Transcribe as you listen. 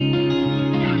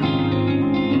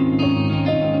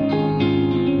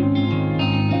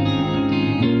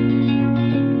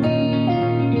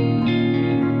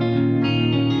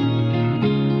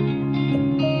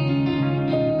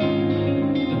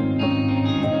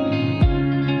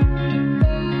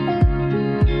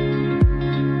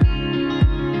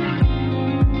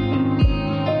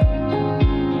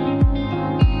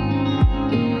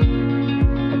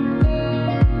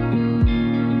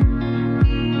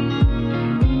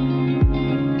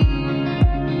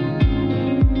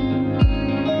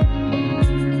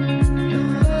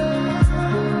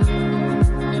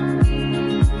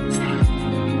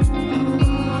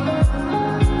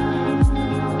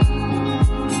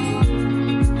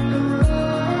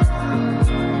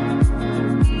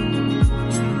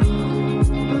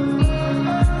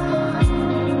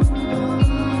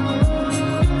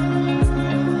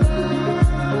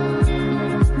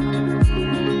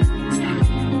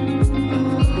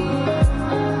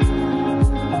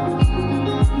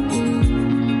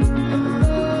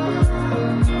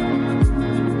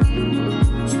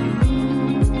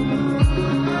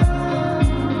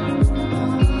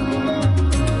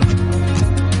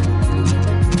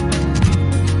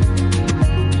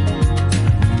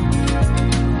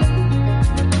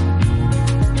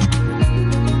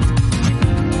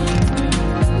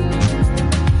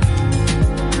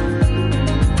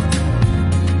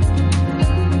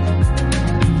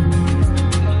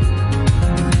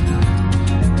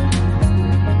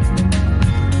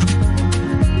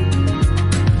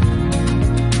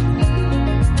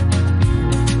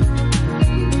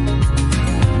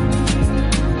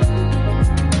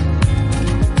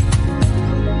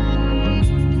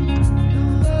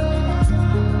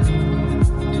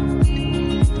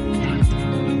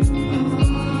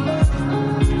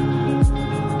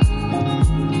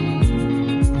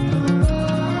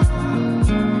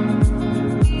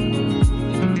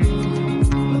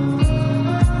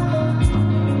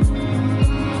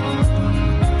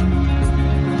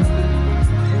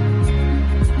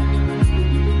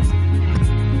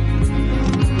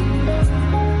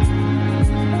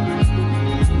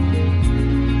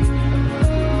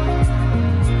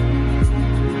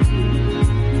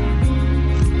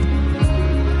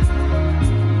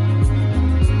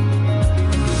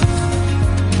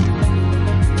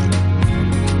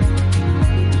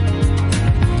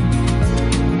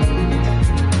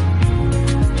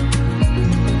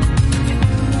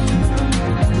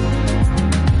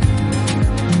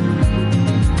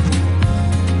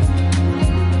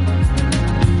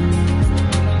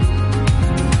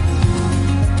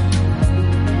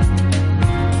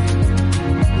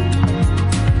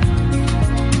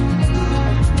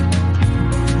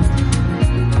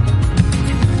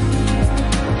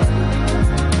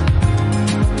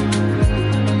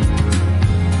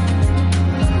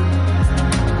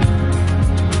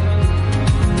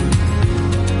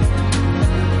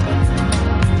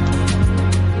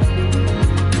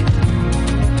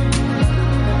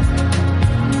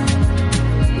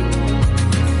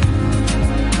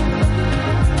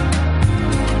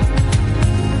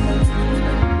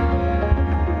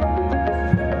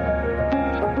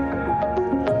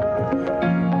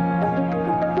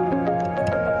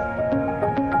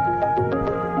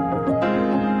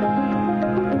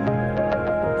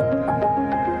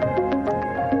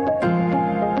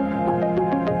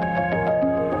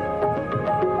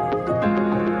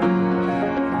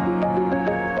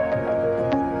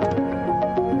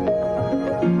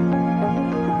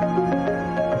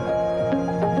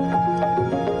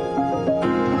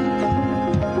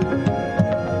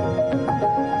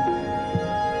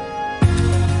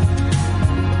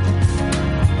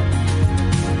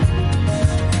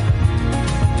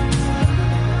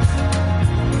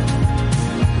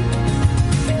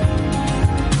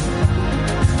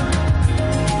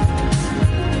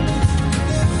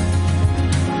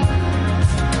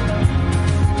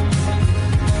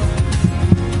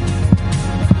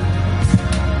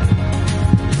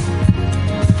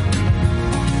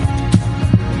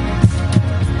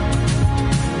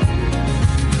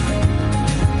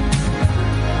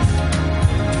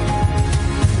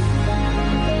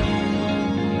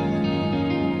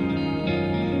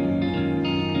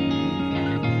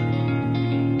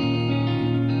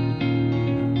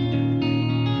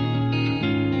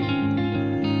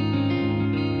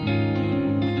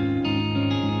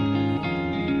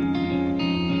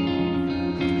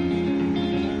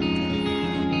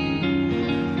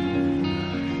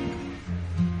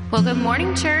Well, good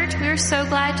morning, church. We are so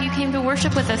glad you came to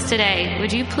worship with us today.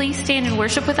 Would you please stand and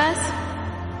worship with us?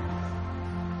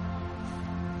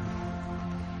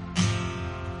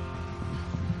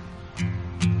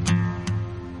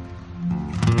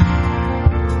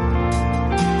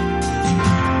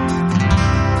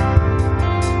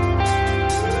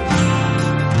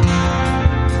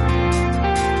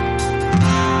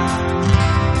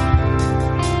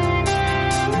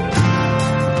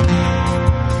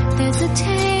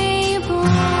 Table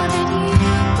that you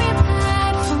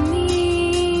prepared for me.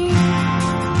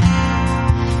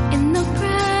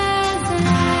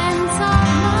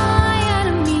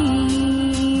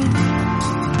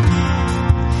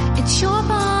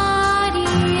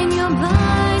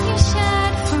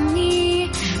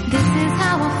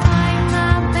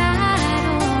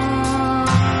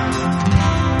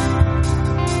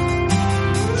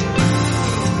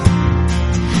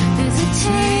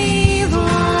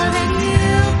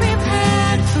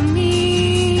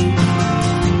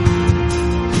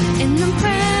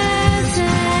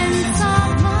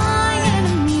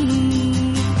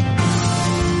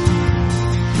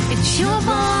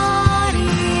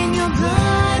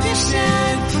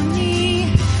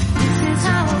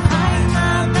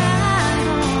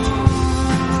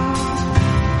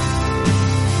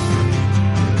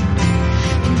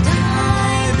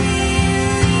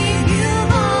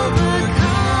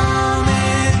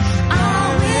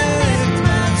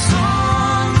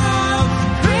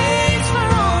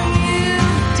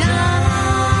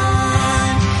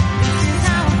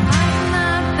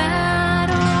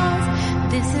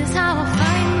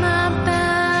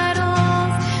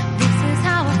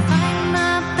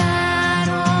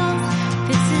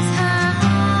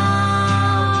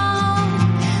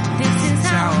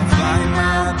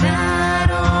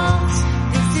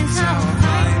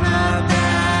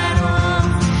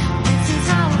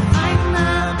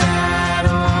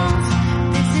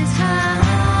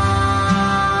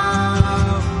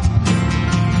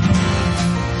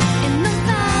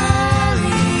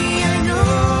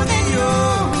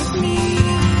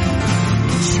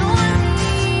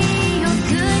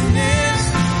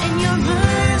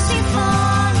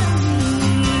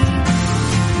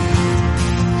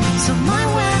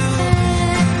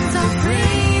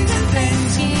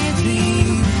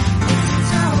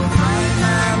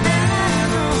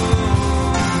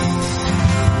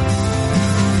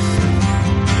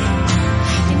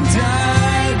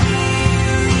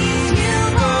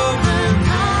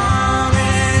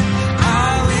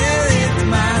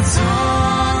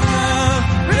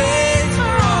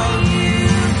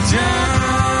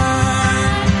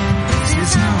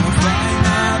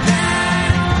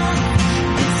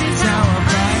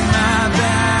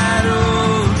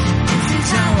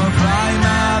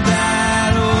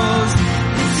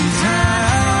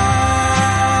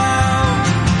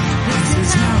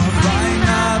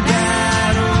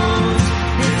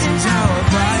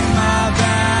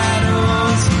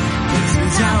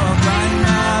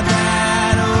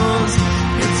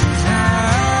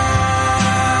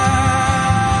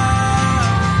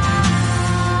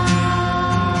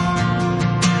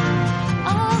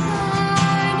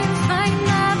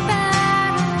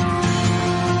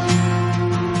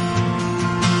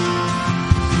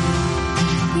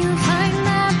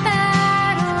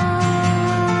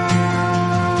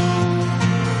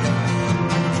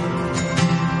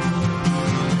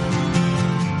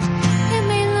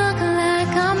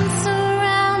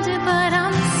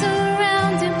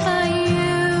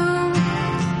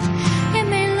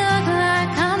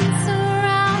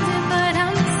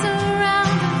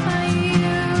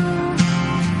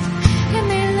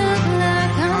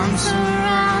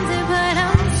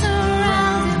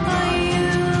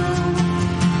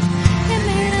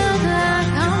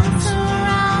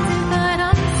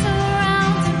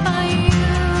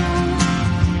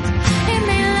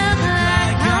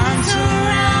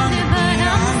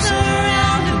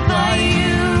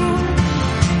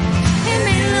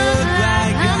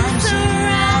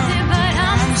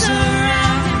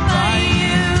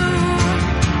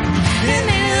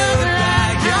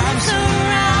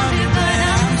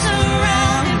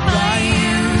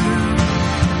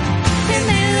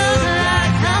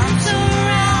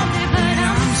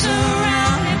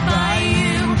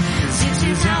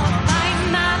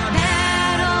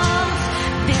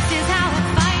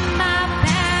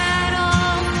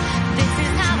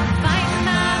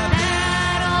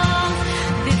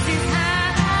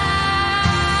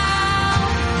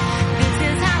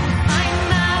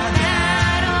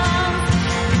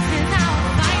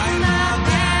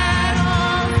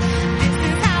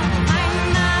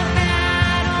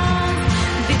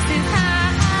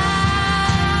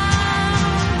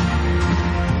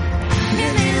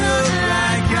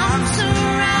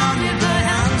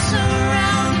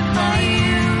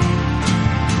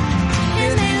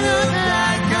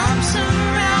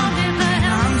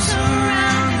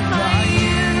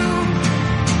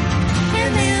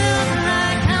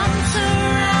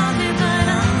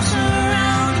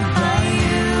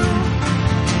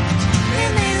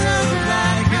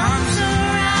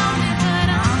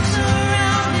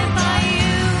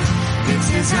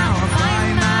 is how I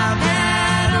fight my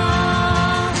battle.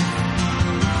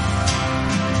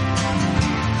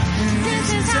 This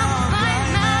is how I fight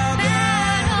my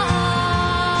battle.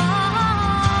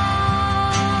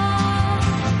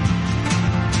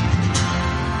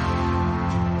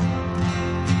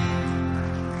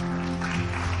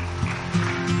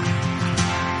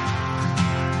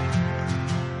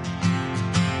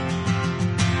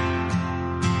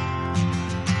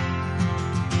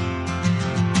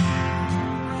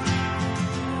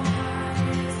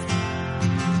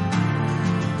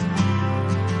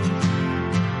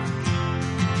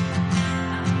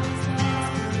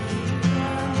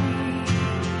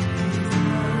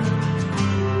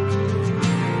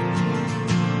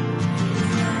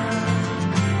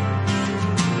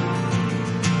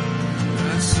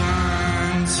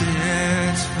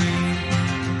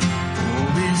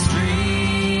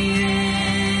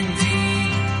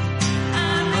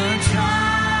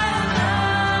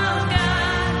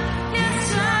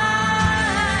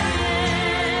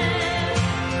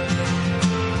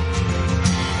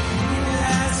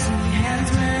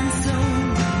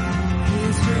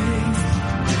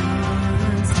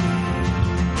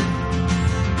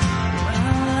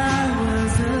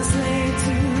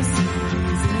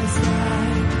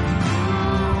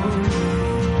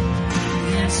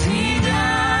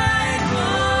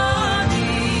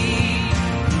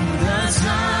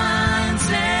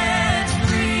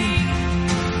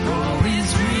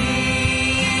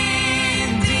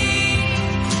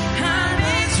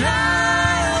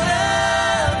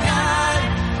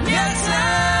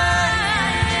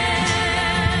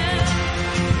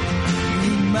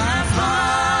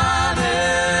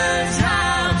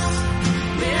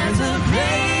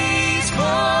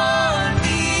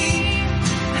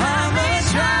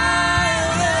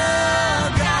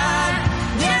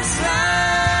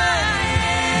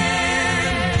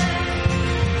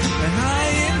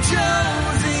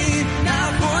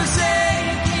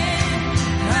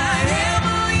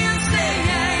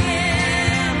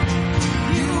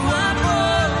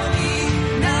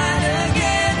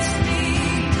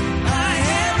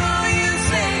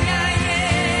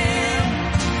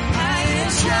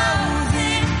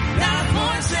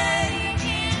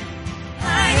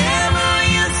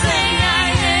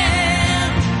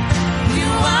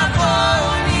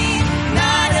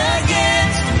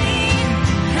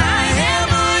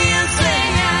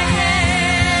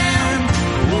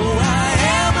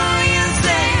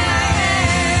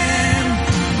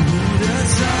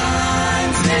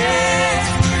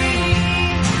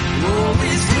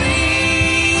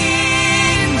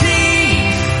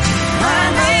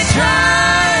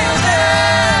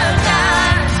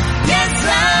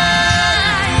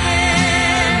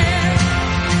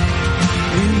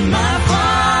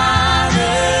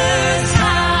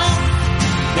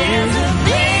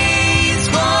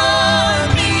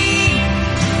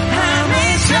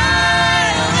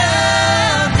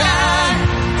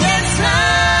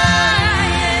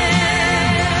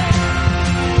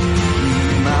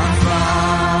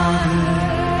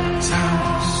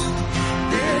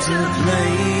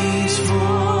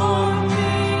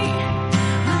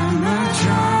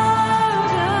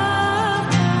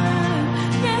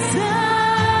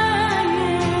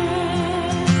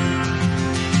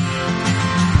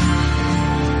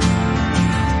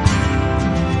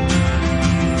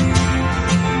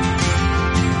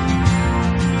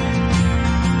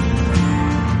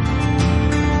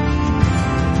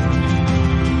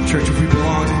 Church, if we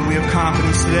belong to Him, we have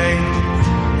confidence today.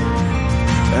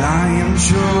 I am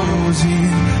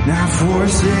chosen, not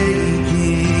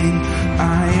forsaken.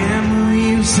 I am who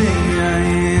you say I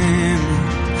am.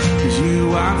 'Cause you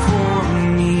are for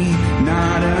me,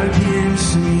 not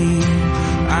against me.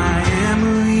 I am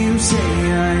who you say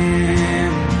I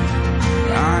am.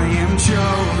 I am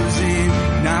chosen,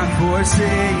 not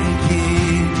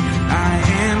forsaken. I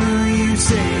am who you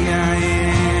say I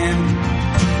am.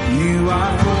 You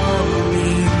are for me,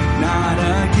 not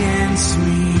against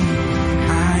me.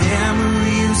 I am who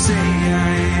you say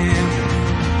I am.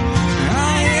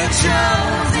 I am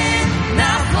chosen,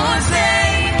 not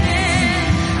forsaken.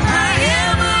 I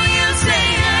am who you say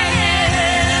I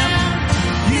am.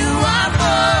 You are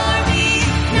for me,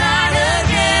 not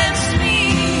against me.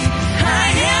 I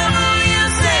am who you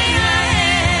say I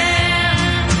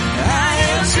am. I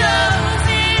am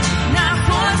chosen, not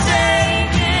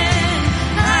forsaken.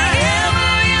 I am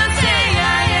who you say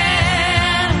I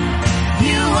am.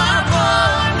 You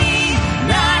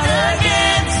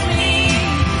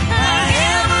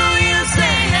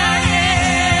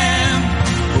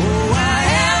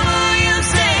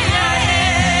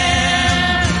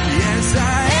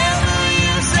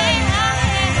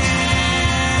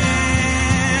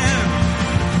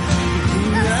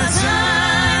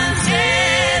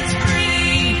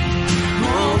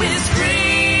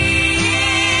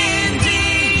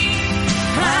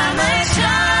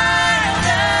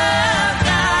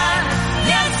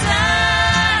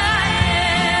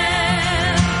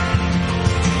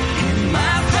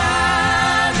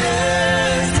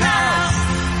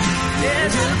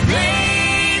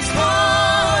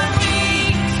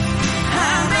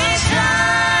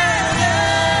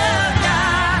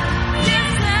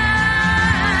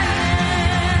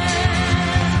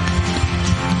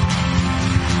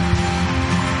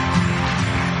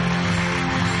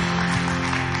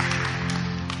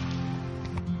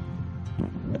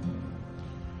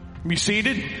Be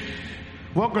seated.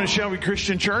 Welcome to Shelby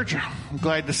Christian Church. I'm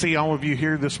glad to see all of you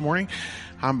here this morning.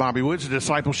 I'm Bobby Woods, the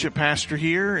discipleship pastor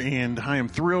here, and I am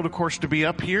thrilled, of course, to be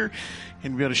up here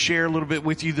and be able to share a little bit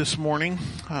with you this morning.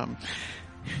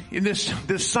 In this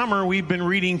summer, we've been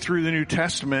reading through the New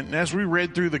Testament, and as we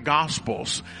read through the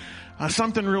Gospels,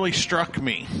 something really struck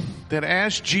me, that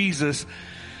as Jesus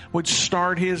would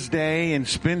start his day and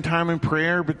spend time in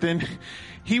prayer, but then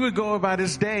he would go about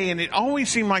his day, and it always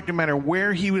seemed like no matter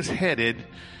where he was headed,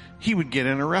 he would get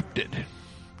interrupted.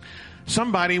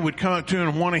 Somebody would come up to him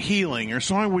and want a healing, or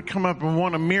someone would come up and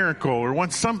want a miracle, or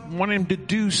want him to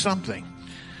do something.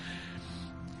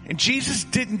 And Jesus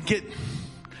didn't get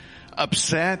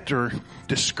upset or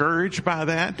discouraged by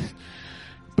that,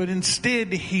 but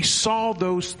instead he saw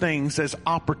those things as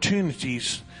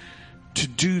opportunities to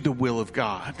do the will of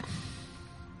God.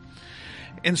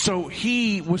 And so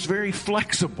he was very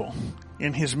flexible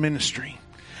in his ministry.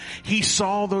 He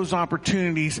saw those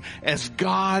opportunities as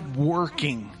God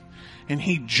working, and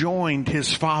he joined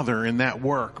his Father in that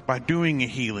work by doing a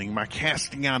healing, by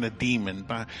casting out a demon,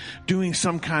 by doing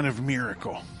some kind of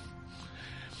miracle.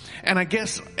 And I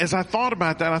guess as I thought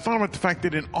about that, I thought about the fact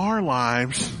that in our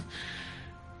lives,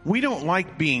 we don't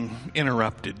like being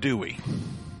interrupted, do we?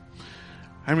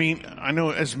 I mean, I know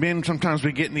as men, sometimes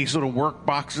we get in these little work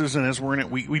boxes, and as we're in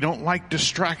it, we don't like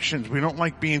distractions. We don't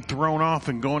like being thrown off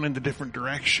and going in a different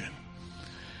direction.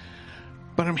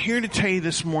 But I'm here to tell you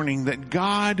this morning that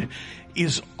God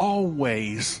is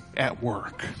always at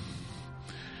work.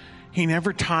 He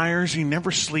never tires. He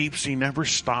never sleeps. He never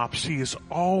stops. He is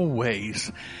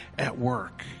always at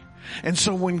work. And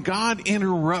so when God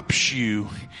interrupts you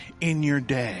in your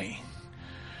day,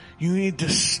 you need to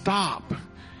stop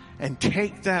and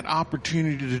take that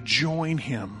opportunity to join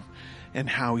him in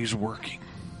how he's working.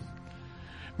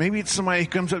 Maybe it's somebody who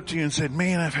comes up to you and said,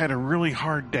 man, I've had a really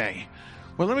hard day.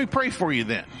 Well, let me pray for you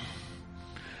then.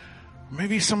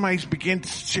 Maybe somebody's beginning to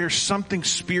share something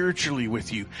spiritually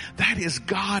with you. That is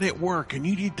God at work, and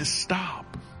you need to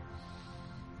stop.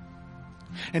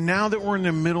 And now that we're in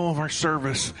the middle of our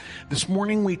service, this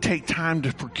morning we take time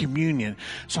for communion.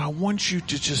 So I want you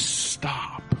to just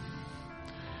stop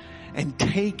and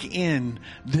take in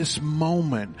this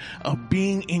moment of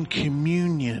being in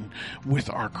communion with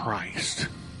our Christ,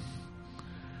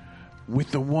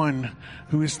 with the one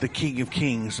who is the King of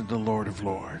Kings and the Lord of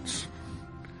Lords.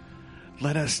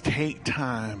 Let us take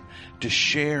time to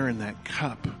share in that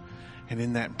cup and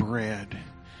in that bread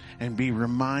and be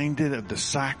reminded of the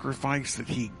sacrifice that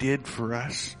he did for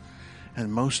us,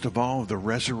 and most of all, of the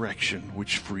resurrection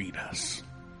which freed us.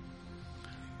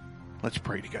 Let's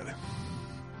pray together.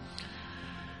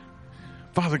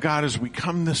 Father God, as we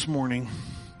come this morning,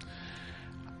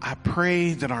 I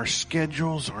pray that our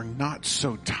schedules are not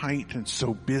so tight and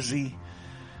so busy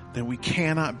that we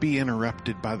cannot be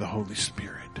interrupted by the Holy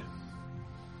Spirit.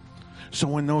 So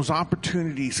when those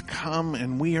opportunities come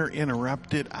and we are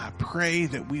interrupted, I pray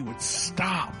that we would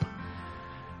stop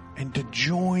and to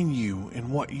join you in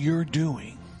what you're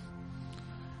doing.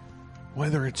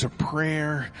 Whether it's a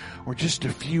prayer or just a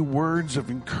few words of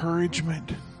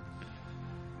encouragement,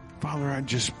 Father, I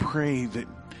just pray that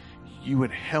you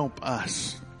would help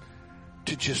us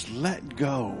to just let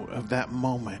go of that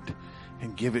moment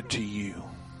and give it to you.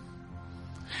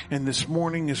 And this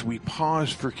morning, as we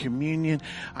pause for communion,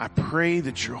 I pray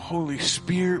that your Holy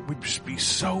Spirit would just be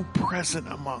so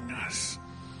present among us,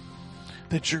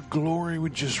 that your glory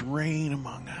would just reign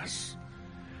among us,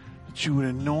 that you would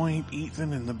anoint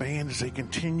Ethan and the band as they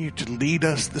continue to lead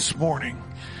us this morning,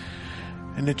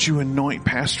 and that you anoint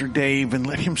Pastor Dave and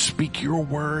let him speak your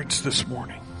words this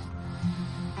morning.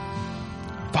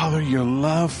 Father, your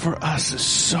love for us is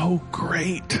so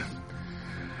great,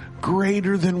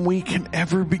 greater than we can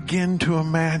ever begin to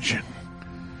imagine.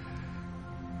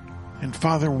 And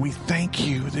Father, we thank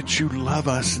you that you love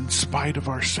us in spite of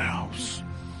ourselves.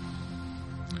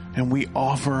 And we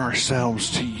offer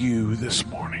ourselves to you this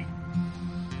morning.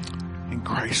 In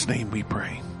Christ's name we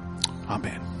pray.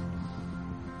 Amen.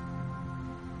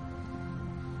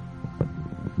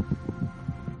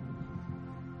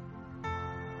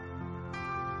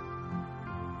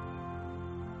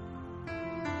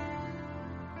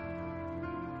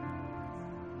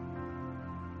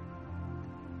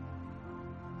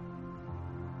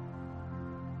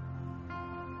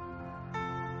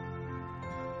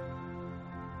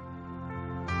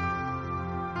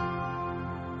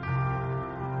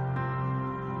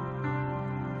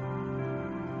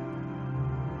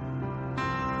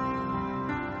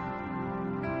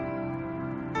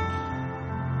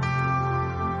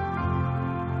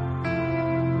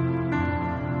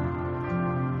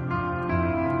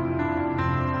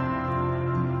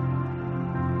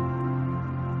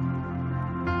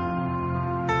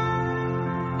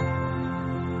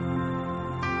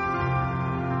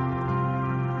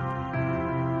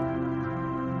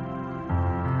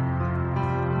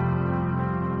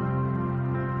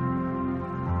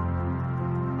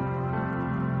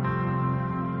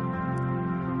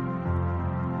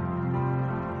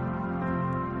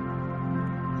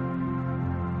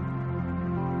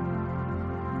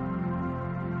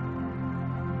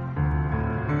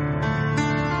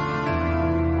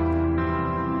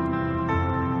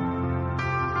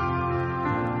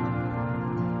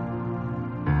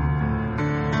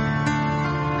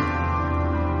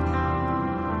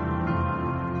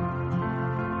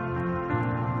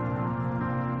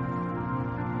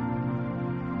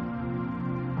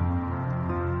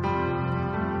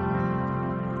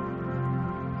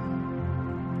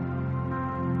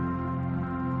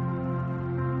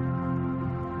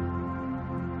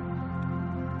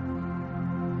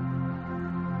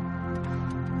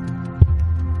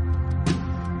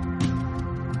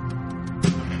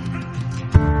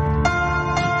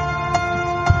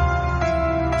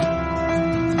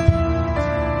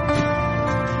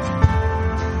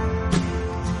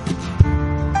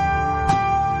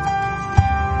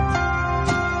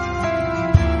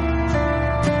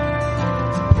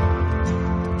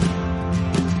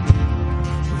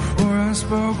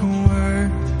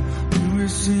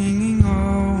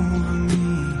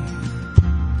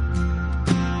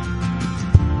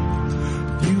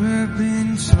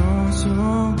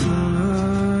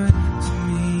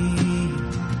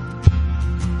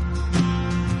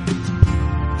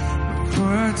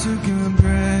 I took a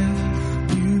breath,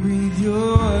 you breathed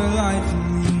your life in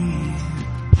me.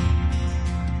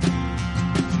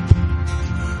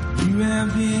 You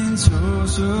have been so,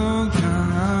 so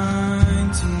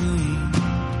kind to me.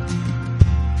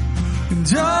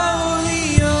 And all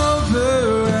the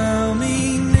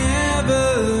overwhelming,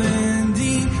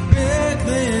 never-ending,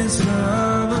 reckless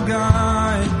love of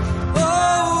God.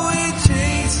 Oh, it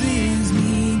chases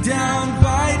me down,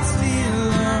 fights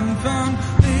till I'm found,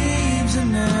 leaves a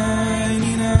 99.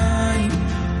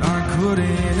 I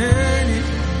couldn't earn it,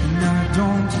 and I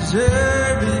don't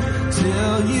deserve it,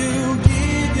 till you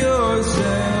give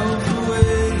yourself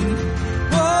away.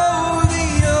 Oh, the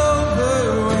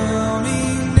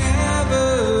overwhelming,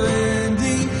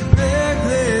 never-ending,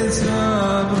 reckless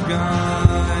love of God.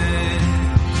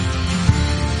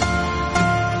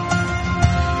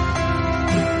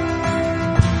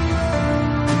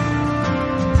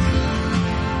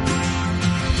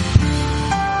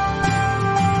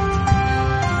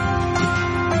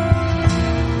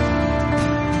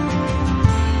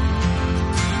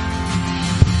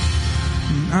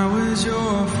 I was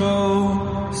your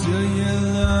foe, still your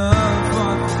love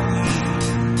fought for me.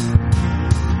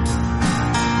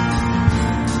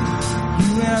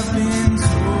 You have been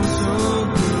so, so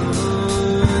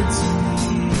good to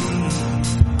me.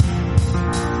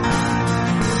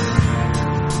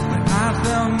 But I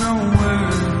felt no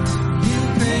worth, you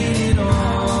paid it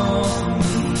all for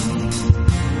me.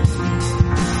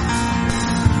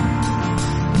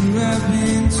 You have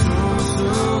been so, so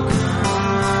good.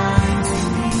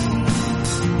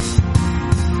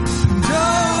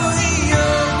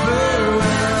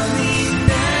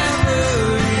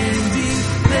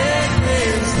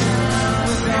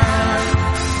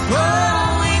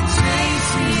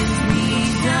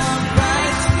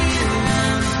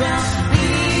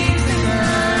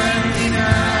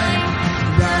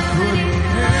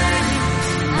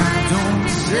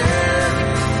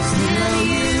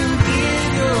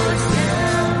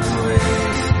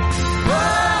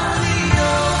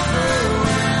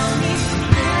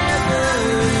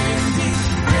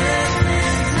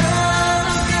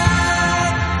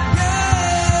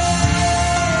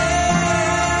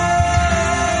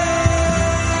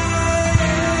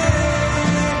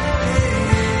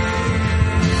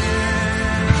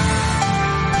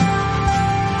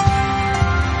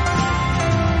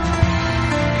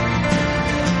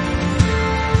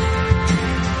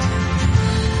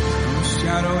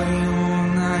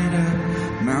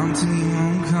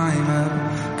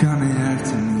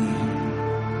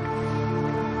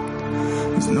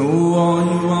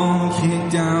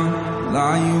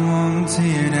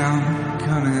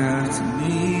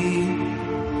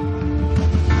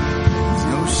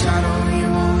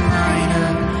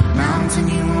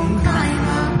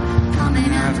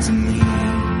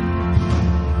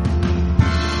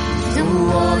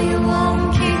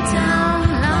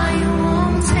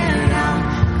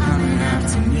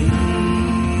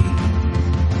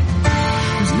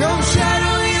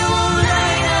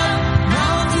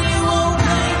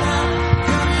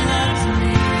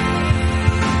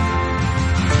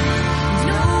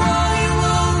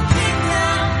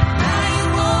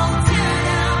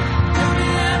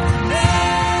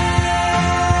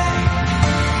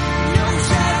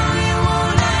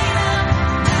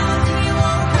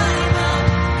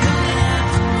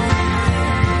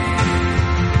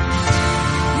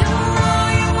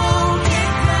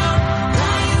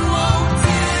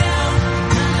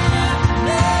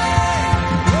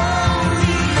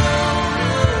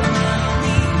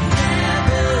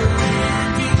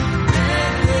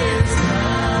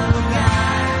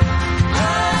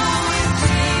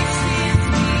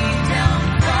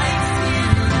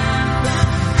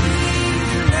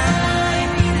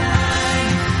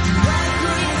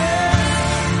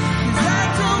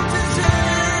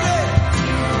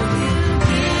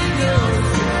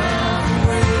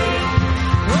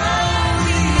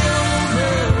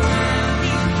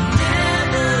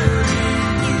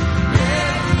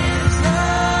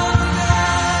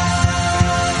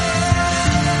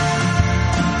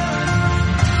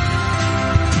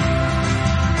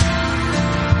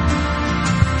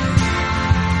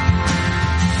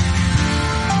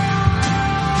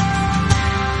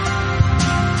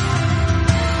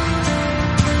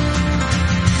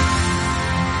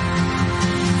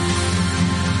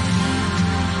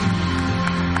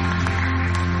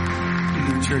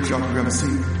 Y'all can grab a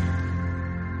seat.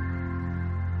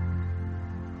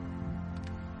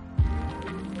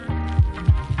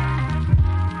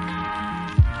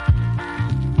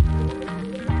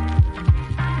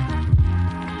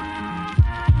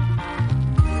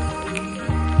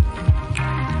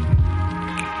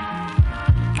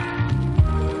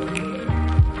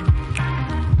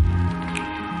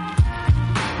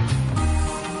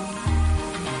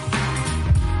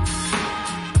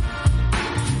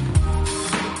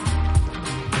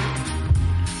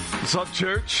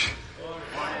 church.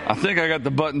 I think I got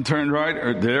the button turned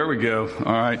right. There we go.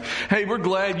 All right. Hey, we're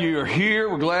glad you are here.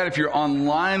 We're glad if you're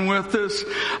online with us.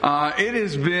 It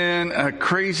has been a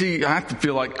crazy, I have to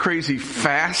feel like crazy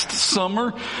fast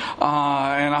summer.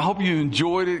 And I hope you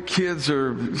enjoyed it. Kids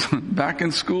are back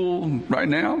in school right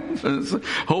now.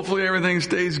 Hopefully everything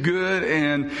stays good.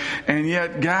 And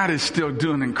yet God is still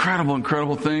doing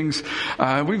incredible things.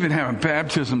 We've been having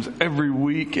baptisms every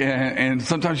week. And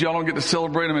sometimes y'all don't get to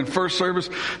celebrate them in first service.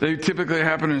 They typically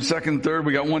happen in second and third.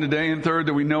 We got one today in third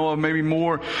that we know of, maybe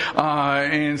more.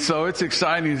 And so it's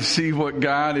exciting to see what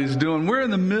God is doing. We're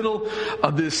in the middle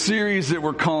of this series that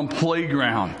we're calling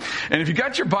Playground. And if you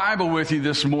got your Bible with you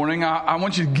this morning, I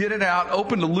want you to get it out,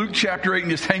 open to Luke chapter 8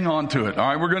 and just hang on to it. All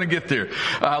right, we're going to get there.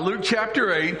 Luke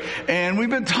chapter 8. And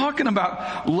we've been talking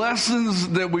about lessons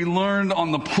that we learned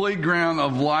on the playground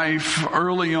of life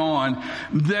early on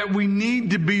that we need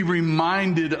to be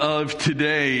reminded of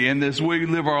today in this way we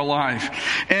live our life.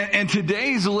 And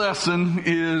today's lesson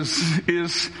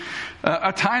is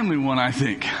a timely one, I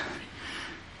think.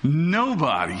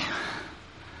 Nobody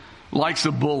likes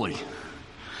a bully.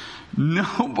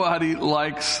 Nobody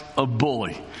likes a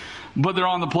bully. But they're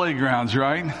on the playgrounds,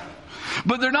 right?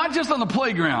 But they're not just on the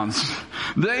playgrounds.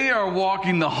 They are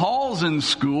walking the halls in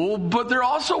school, but they're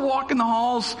also walking the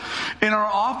halls in our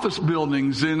office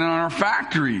buildings, in our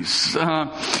factories.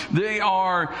 They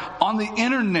are on the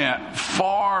internet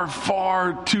far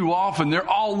too often. They're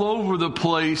all over the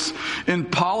place in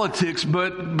politics.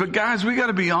 But guys, we got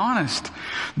to be honest.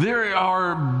 There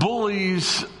are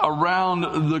bullies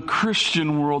around the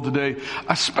Christian world today,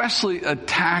 especially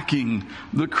attacking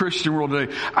the Christian world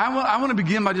today. I want to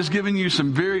begin by just giving you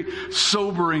some very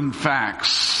sobering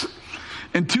facts.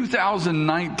 In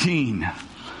 2019,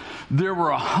 there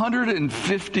were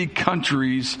 150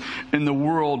 countries in the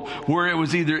world where it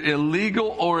was either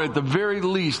illegal or at the very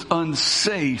least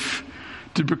unsafe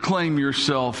to proclaim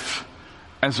yourself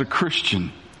as a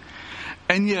Christian.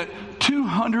 And yet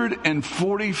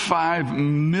 245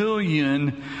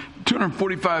 million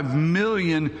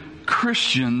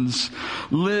Christians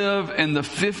live in the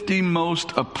 50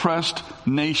 most oppressed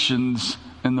nations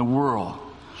in the world.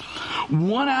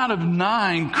 1 out of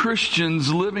 9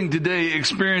 Christians living today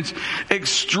experience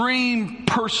extreme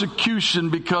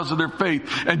persecution because of their faith.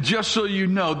 And just so you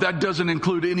know, that doesn't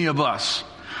include any of us,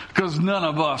 because none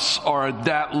of us are at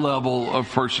that level of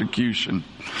persecution.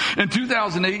 In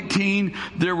 2018,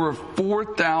 there were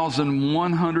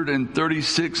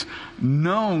 4,136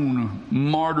 known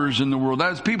martyrs in the world.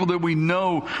 That is people that we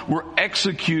know were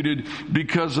executed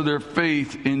because of their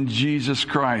faith in Jesus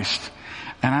Christ.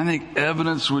 And I think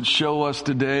evidence would show us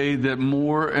today that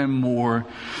more and more,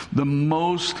 the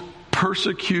most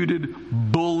persecuted,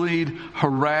 bullied,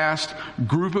 harassed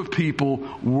group of people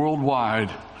worldwide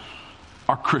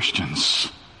are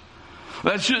Christians.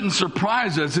 That shouldn't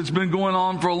surprise us. It's been going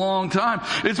on for a long time.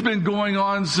 It's been going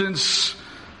on since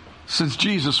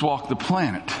Jesus walked the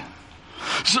planet.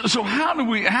 So how do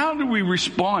we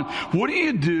respond? What do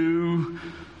you do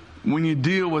when you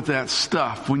deal with that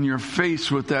stuff, when you're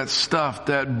faced with that stuff,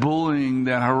 that bullying,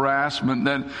 that harassment,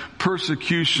 that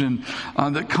persecution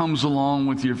that comes along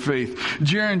with your faith?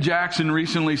 Jaron Jackson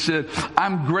recently said,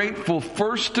 "I'm grateful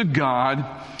first to God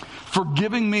for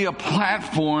giving me a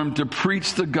platform to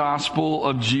preach the gospel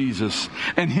of Jesus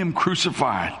and Him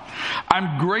crucified.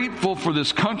 I'm grateful for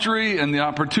this country and the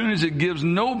opportunities it gives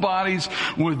nobodies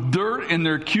with dirt in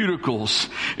their cuticles.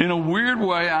 In a weird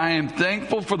way, I am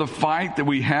thankful for the fight that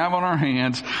we have on our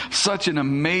hands. Such an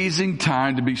amazing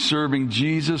time to be serving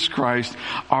Jesus Christ,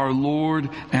 our Lord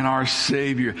and our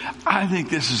Savior." I think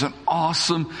this is an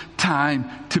awesome time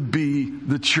to be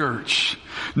the church.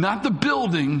 Not the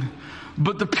building,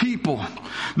 but the people.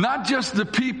 Not just the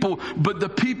people, but the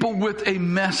people with a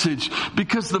message.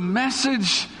 Because the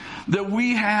message that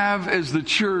we have as the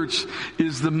church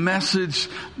is the message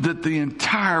that the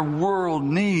entire world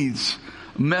needs.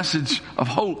 A message of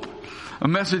hope. A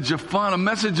message of fun. A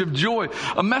message of joy.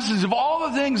 A message of all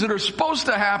the things that are supposed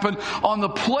to happen on the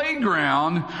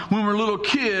playground when we're little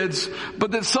kids,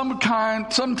 but that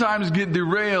sometimes get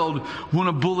derailed when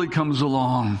a bully comes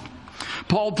along.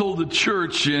 Paul told the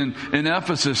church in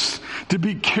Ephesus to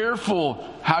be careful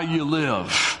how you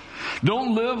live.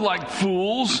 Don't live like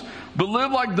fools, but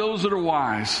live like those that are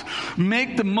wise.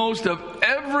 Make the most of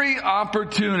every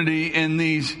opportunity in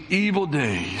these evil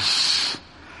days.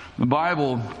 The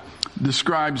Bible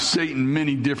describes Satan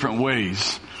many different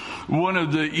ways. one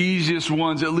of the easiest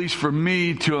ones, at least for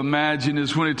me to imagine,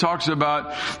 is when it talks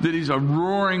about that he's a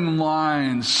roaring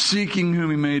lion seeking whom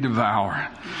he may devour.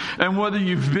 And whether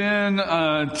you've been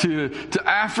to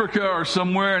Africa or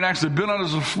somewhere and actually been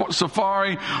on a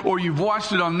safari, or you've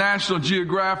watched it on National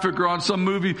Geographic or on some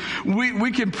movie,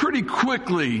 we can pretty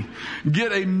quickly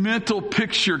get a mental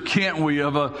picture, can't we,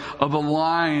 of a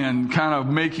lion kind of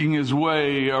making his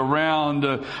way around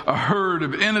a herd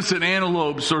of innocent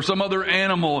antelopes or some other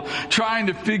animal, trying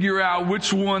to figure out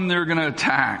which one they're going to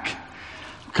attack.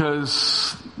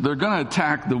 Because they're going to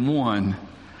attack the one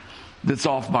that's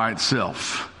off by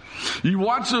itself. You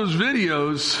watch those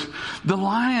videos, the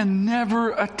lion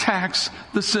never attacks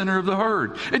the center of the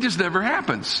herd. It just never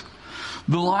happens.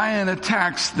 The lion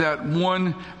attacks that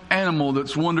one animal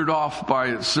that's wandered off by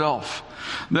itself.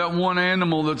 That one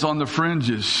animal that's on the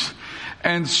fringes.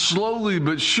 And slowly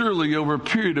but surely over a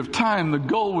period of time, the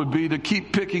goal would be to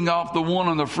keep picking off the one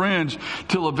on the fringe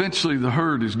till eventually the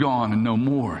herd is gone and no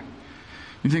more.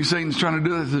 You think Satan's trying to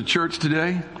do that to the church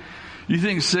today? You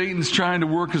think Satan's trying to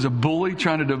work as a bully,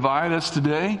 trying to divide us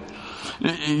today?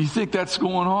 You think that's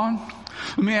going on?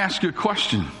 Let me ask you a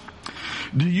question.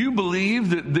 Do you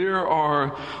believe that there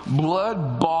are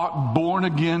blood-bought,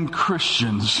 born-again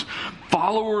Christians,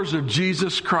 followers of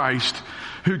Jesus Christ,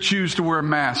 who choose to wear a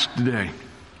mask today?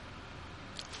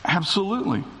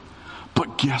 Absolutely.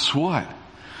 But guess what?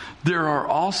 There are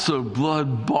also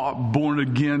blood-bought,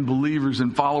 born-again believers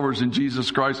and followers in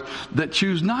Jesus Christ that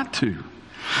choose not to.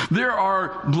 There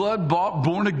are blood-bought,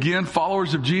 born-again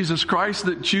followers of Jesus Christ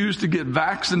that choose to get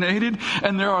vaccinated,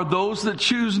 and there are those that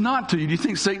choose not to. Do you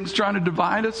think Satan's trying to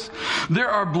divide us? There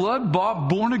are blood-bought,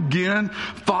 born-again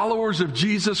followers of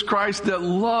Jesus Christ that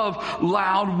love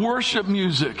loud worship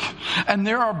music. And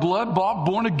there are blood-bought,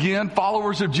 born-again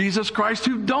followers of Jesus Christ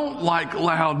who don't like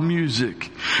loud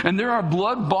music. And there are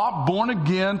blood-bought,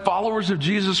 born-again followers of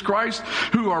Jesus Christ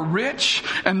who are rich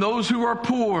and those who are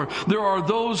poor. There are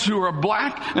those who are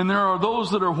black, and there are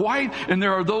those that are white, and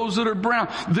there are those that are brown.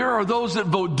 There are those that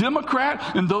vote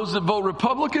Democrat, and those that vote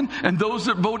Republican, and those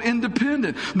that vote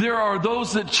independent. There are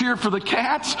those that cheer for the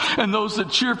Cats, and those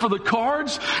that cheer for the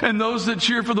Cards, and those that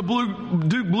cheer for the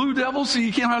Blue Devils. So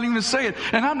you cannot even say it.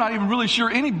 And I'm not even really sure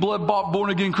any blood-bought,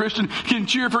 born-again Christian can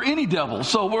cheer for any devil.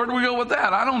 So where do we go with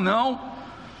that? I don't know.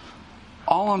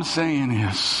 All I'm saying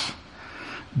is,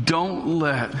 don't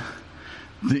let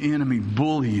the enemy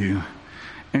bully you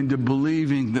into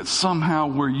believing that somehow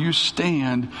where you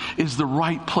stand is the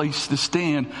right place to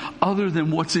stand, other than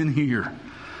what's in here,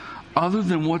 other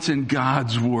than what's in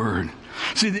God's Word.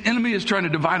 See, the enemy is trying to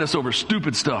divide us over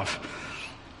stupid stuff.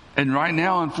 And right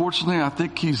now, unfortunately, I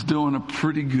think he's doing a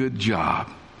pretty good job.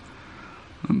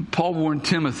 Paul warned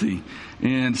Timothy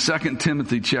in 2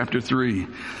 Timothy chapter 3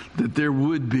 that there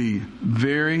would be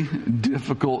very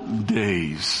difficult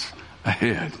days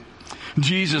ahead.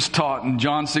 Jesus taught in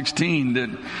John 16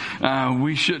 that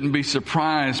we shouldn't be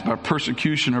surprised by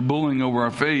persecution or bullying over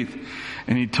our faith.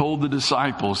 And he told the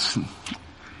disciples,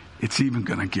 it's even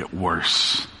going to get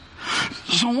worse.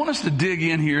 So I want us to dig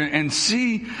in here and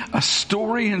see a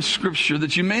story in Scripture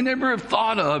that you may never have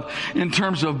thought of in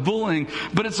terms of bullying,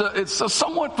 but it's a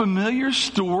somewhat familiar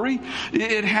story.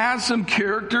 It has some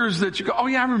characters that you go, oh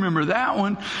yeah, I remember that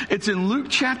one. It's in Luke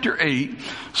chapter 8,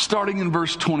 starting in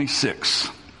verse 26.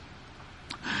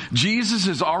 Jesus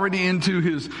is already into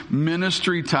his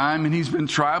ministry time, and he's been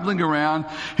traveling around.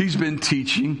 He's been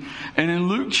teaching. And in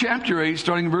Luke chapter 8,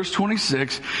 starting in verse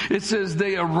 26, it says,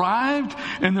 they arrived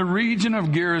in the region of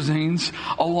Gerasenes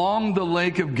along the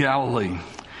lake of Galilee.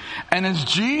 And as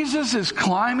Jesus is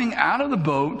climbing out of the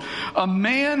boat, a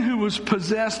man who was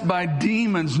possessed by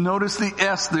demons, notice the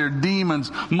S there,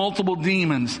 demons, multiple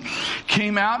demons,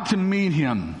 came out to meet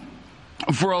him.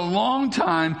 For a long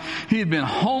time, he had been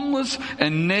homeless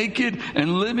and naked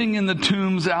and living in the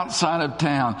tombs outside of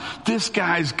town. This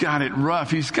guy's got it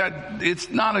rough.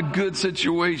 It's not a good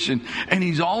situation, and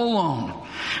he's all alone.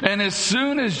 And as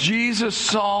soon as Jesus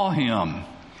saw him,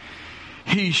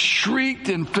 he shrieked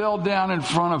and fell down in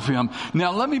front of him.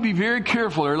 Now, let me be very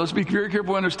careful here. Let's be very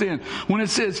careful to understand. When it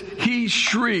says he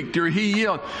shrieked or he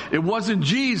yelled, it wasn't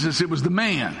Jesus, it was the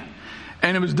man.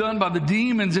 And it was done by the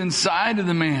demons inside of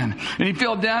the man. And he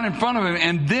fell down in front of him.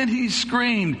 And then he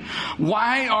screamed,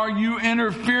 why are you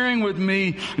interfering with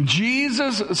me,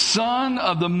 Jesus, Son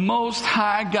of the Most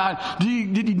High God?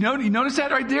 Did you notice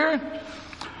that right there?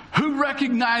 Who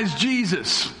recognized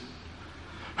Jesus?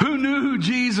 Who knew who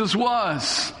Jesus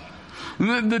was?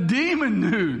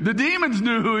 The demons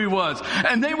knew who he was,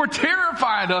 and they were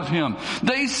terrified of him.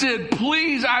 They said,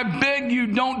 please, I beg you,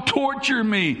 don't torture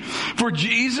me. For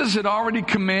Jesus had already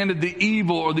commanded the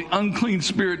evil or the unclean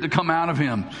spirit to come out of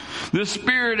him. This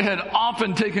spirit had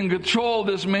often taken control of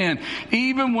this man,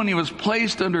 even when he was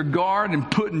placed under guard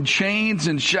and put in chains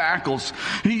and shackles.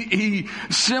 He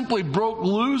simply broke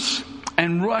loose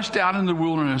and rushed out in the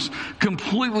wilderness,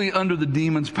 completely under the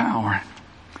demon's power.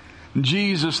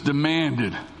 Jesus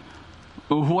demanded,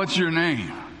 what's your name?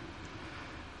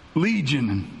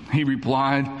 Legion, he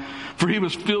replied, for he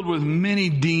was filled with many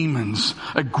demons,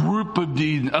 a group of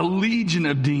demons, a legion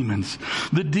of demons.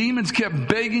 The demons kept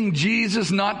begging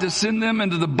Jesus not to send them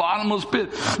into the bottomless pit.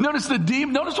 Notice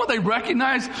what they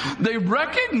recognized. They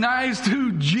recognized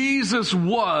who Jesus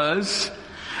was,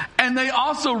 and they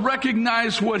also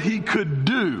recognized what he could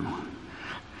do.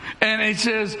 And it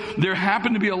says there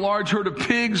happened to be a large herd of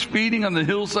pigs feeding on the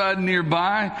hillside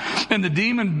nearby, and the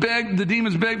demons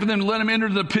begged for them to let him enter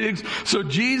the pigs. So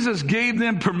Jesus gave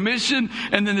them permission,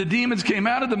 and then the demons came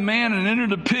out of the man and entered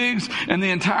the pigs, and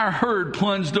the entire herd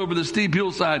plunged over the steep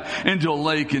hillside into a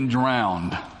lake and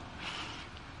drowned.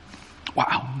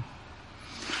 Wow.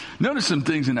 Notice some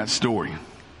things in that story.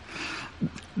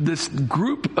 This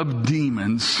group of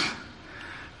demons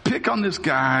pick on this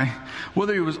guy,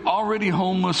 whether he was already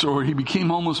homeless or he became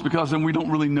homeless because of him, we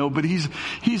don't really know, but he's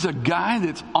a guy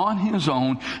that's on his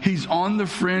own. He's on the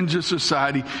fringe of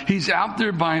society. He's out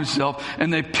there by himself,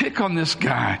 and they pick on this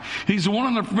guy. He's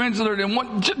one of the friends that are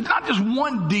not just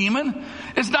one demon.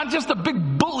 It's not just a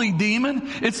big bully demon.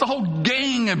 It's the whole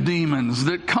gang of demons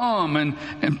that come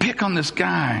and pick on this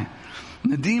guy.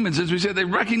 And the demons, as we said, they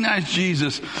recognize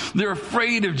Jesus. They're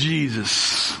afraid of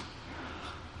Jesus.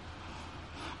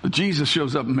 But Jesus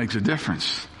shows up and makes a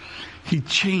difference. He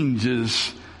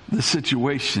changes the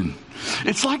situation.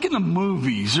 It's like in the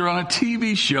movies or on a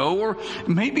TV show or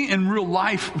maybe in real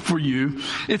life for you.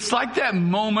 It's like that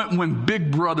moment when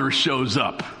Big Brother shows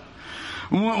up.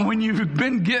 When you've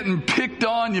been getting picked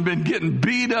on, you've been getting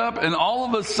beat up, and all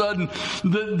of a sudden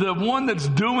the one that's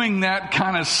doing that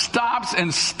kind of stops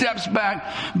and steps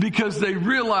back because they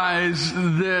realize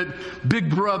that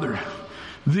Big Brother,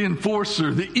 the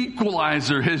enforcer, the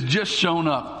equalizer, has just shown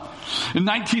up. In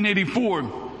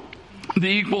 1984, The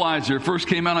Equalizer first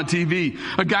came out on TV.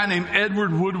 A guy named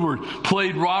Edward Woodward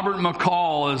played Robert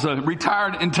McCall as a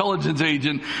retired intelligence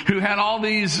agent who had all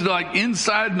these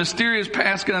inside mysterious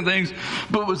past kind of things,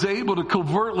 but was able to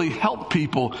covertly help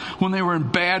people when they were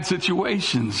in bad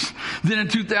situations. Then in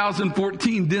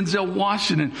 2014, Denzel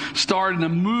Washington starred in the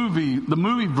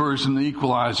movie version of The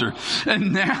Equalizer.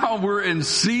 And now we're in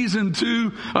season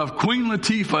 2 of Queen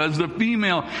Latifah as the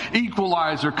female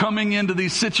equalizer, coming into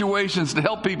these situations to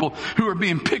help people who are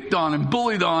being picked on and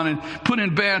bullied on and put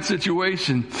in bad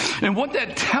situations. And what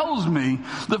that tells me,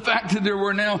 the fact that there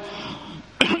were now,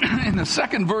 in the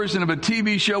second version of a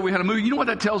TV show, we had a movie. You know what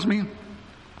that tells me?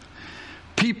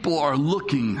 People are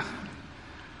looking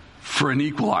for an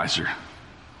equalizer.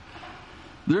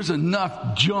 There's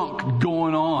enough junk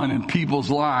going on in people's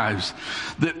lives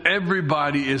that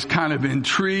everybody is kind of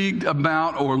intrigued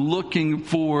about or looking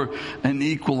for an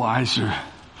equalizer.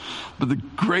 But the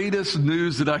greatest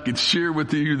news that I could share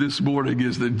with you this morning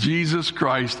is that Jesus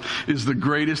Christ is the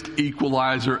greatest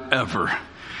equalizer ever.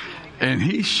 And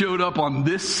he showed up on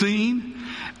this scene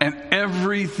and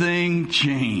everything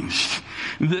changed.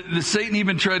 The Satan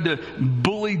even tried to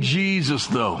bully Jesus,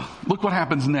 though. Look what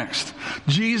happens next.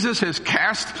 Jesus has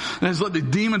let the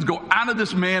demons go out of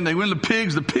this man. They went to the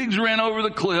pigs. The pigs ran over the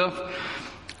cliff.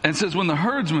 And it says when the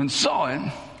herdsmen saw it,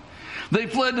 they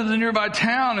fled to the nearby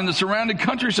town and the surrounding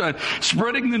countryside,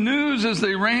 spreading the news as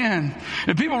they ran.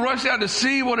 And people rushed out to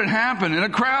see what had happened. And a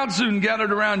crowd soon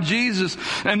gathered around Jesus,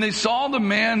 and they saw the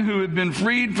man who had been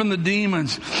freed from the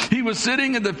demons. He was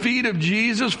sitting at the feet of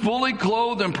Jesus, fully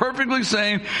clothed and perfectly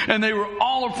sane, and they were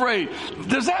all afraid.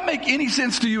 Does that make any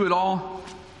sense to you at all?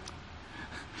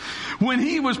 When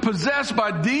he was possessed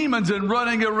by demons and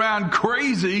running around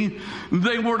crazy,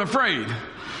 they weren't afraid.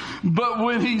 But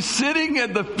when he's sitting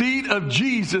at the feet of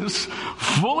Jesus,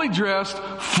 fully dressed,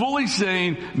 fully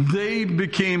sane, they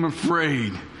became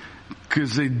afraid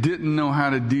because they didn't know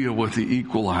how to deal with the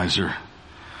equalizer.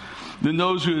 Then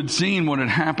those who had seen what had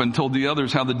happened told the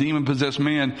others how the demon-possessed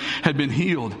man had been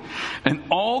healed. And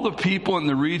all the people in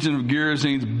the region of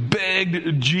Gerasenes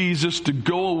begged Jesus to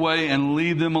go away and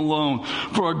leave them alone,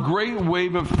 for a great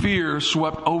wave of fear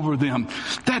swept over them.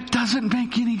 That doesn't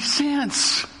make any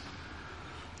sense.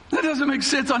 That doesn't make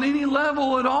sense on any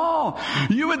level at all.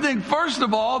 You would think, first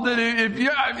of all, that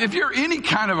if you're any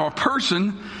kind of a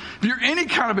person, if you're any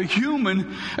kind of a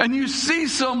human and you see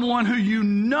someone who you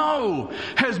know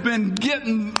has been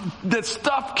getting that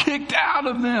stuff kicked out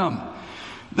of them,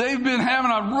 they've been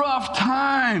having a rough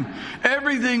time,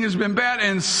 everything has been bad,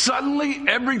 and suddenly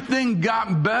everything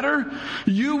got better,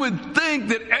 you would think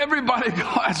that everybody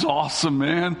go, that's awesome,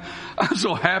 man. I'm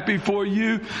so happy for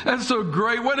you. That's so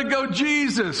great. Way to go,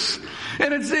 Jesus.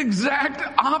 And it's the exact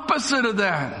opposite of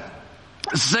that.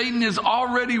 Satan is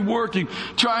already working,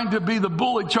 trying to be the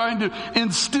bully, trying to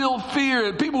instill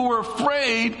fear. People were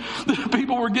afraid that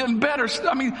people were getting better.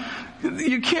 I mean,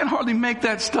 you can't hardly make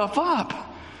that stuff up.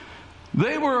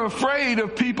 They were afraid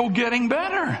of people getting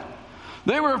better.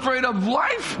 They were afraid of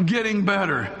life getting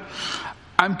better.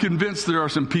 I'm convinced there are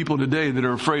some people today that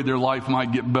are afraid their life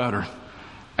might get better,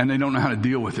 and they don't know how to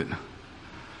deal with it.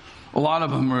 A lot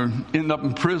of them end up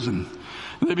in prison.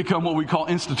 They become what we call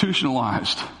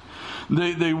institutionalized.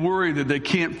 They worry that they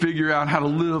can't figure out how to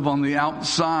live on the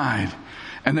outside,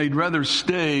 and they'd rather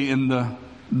stay in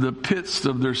the pits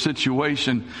of their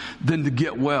situation than to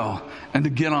get well and to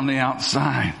get on the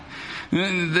outside.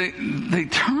 And they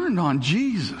turned on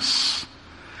Jesus.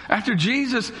 After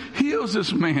Jesus heals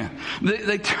this man,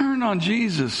 they turned on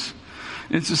Jesus.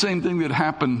 It's the same thing that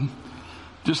happened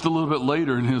just a little bit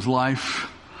later in his life.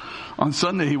 On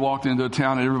Sunday, he walked into a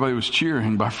town and everybody was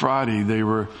cheering. By Friday, they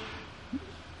were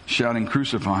shouting,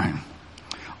 "Crucify him."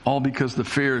 All because the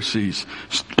Pharisees,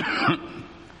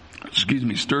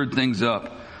 stirred things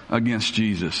up against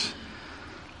Jesus.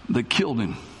 They killed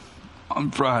him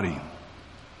on Friday.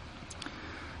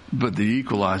 But the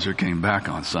equalizer came back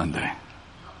on Sunday.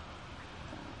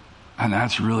 And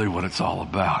that's really what it's all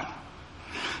about.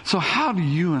 So how do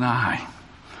you and I,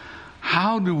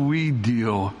 how do we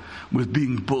deal with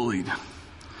being bullied,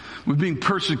 with being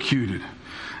persecuted,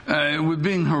 with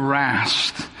being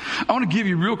harassed? I want to give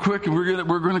you real quick, and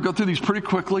we're going to go through these pretty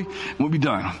quickly, and we'll be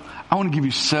done. I want to give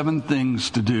you 7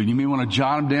 things to do. You may want to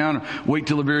jot them down or wait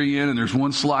till the very end, and there's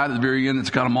one slide at the very end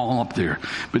that's got them all up there.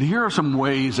 But here are some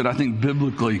ways that I think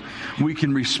biblically we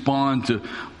can respond to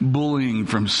bullying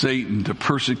from Satan, to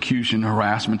persecution,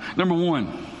 harassment. Number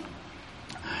 1,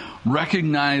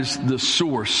 recognize the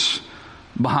source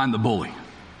behind the bully.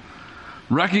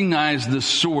 Recognize the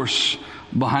source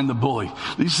behind the bully.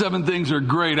 These 7 things are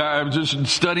great. I was just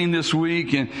studying this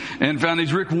week and found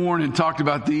these. Rick Warren had talked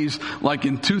about these like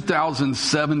in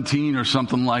 2017 or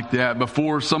something like that,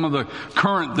 before some of the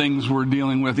current things we're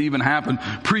dealing with even happened,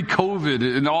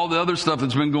 pre-COVID and all the other stuff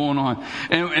that's been going on.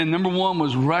 And number 1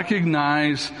 was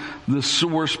recognize the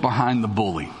source behind the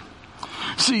bully.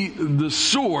 See, the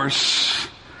source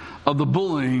of the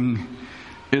bullying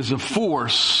is a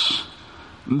force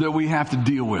that we have to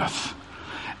deal with.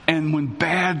 And when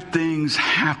bad things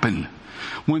happen,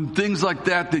 when things like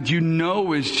that you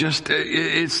know is just,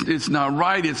 it's not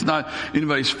right, it's not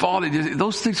anybody's fault,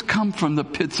 those things come from the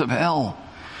pits of hell.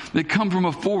 They come from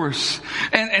a force.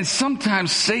 And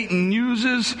sometimes Satan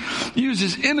uses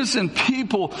innocent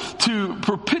people to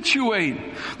perpetuate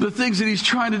the things that he's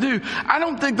trying to do. I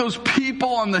don't think those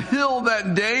people on the hill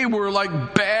that day were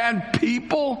like bad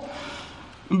people,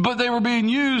 but they were being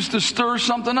used to stir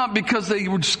something up because they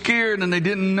were scared and they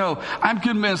didn't know. I'm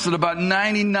convinced that about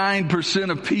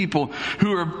 99% of people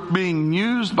who are being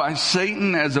used by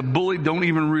Satan as a bully don't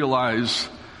even realize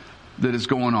that it's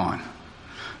going on.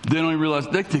 They don't even realize.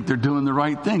 They think they're doing the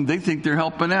right thing. They think they're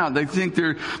helping out. They think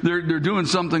they're doing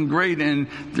something great, and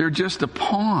they're just a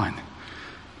pawn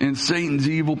in Satan's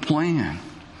evil plan.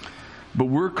 But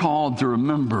we're called to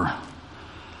remember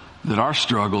that our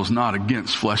struggle is not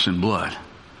against flesh and blood.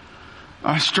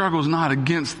 Our struggle is not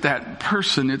against that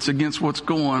person. It's against what's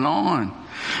going on.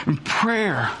 And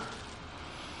prayer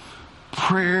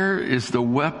is the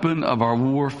weapon of our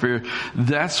warfare.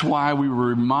 That's why we were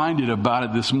reminded about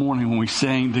it this morning when we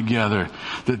sang together,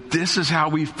 that this is how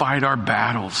we fight our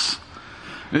battles.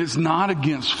 It's not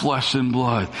against flesh and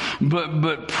blood,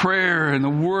 but prayer and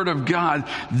the Word of God.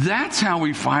 That's how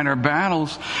we fight our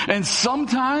battles. And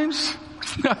sometimes,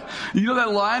 you know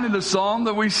that line in the song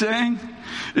that we sang?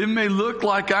 It may look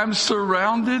like I'm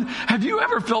surrounded. Have you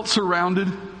ever felt surrounded?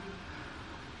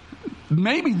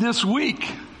 Maybe this week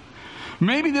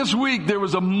there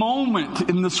was a moment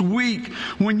in this week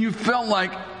when you felt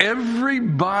like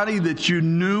everybody that you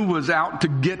knew was out to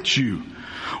get you.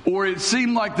 Or it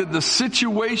seemed like that the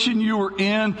situation you were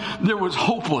in, there was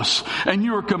hopeless and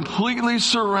you were completely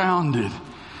surrounded.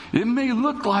 It may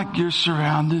look like you're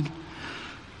surrounded,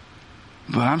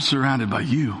 but I'm surrounded by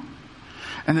you.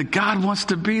 And that God wants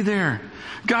to be there.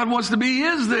 God wants to be, He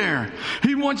is there.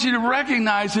 He wants you to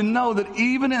recognize and know that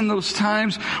even in those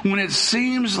times when it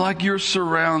seems like you're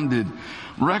surrounded,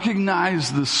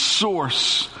 recognize the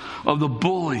source of the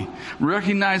bully.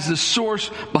 Recognize the source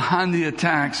behind the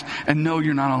attacks and know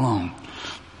you're not alone.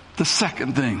 The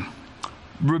second thing,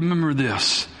 remember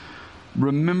this.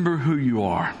 Remember who you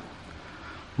are.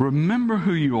 Remember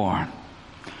who you are.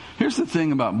 Here's the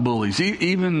thing about bullies,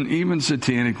 even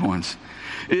satanic ones,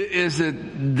 is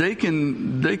that they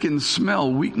can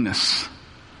smell weakness.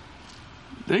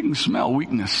 They can smell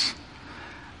weakness.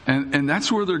 And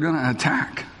that's where they're going to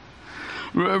attack.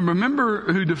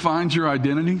 Remember who defines your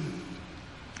identity?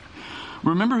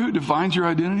 Remember who defines your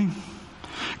identity?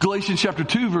 Galatians chapter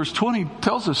 2 verse 20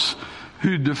 tells us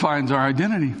who defines our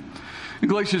identity. In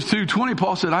Galatians 2:20,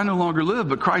 Paul said, I no longer live,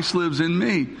 but Christ lives in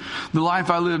me. The life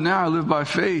I live now, I live by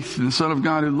faith in the Son of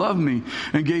God who loved me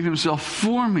and gave himself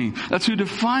for me. That's who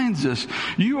defines us.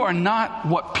 You are not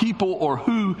what people or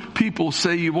who people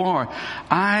say you are.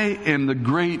 I am the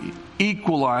great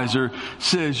equalizer,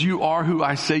 says you are who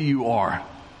I say you are.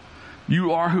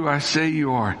 You are who I say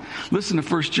you are. Listen to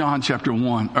 1 John chapter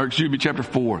 4. 1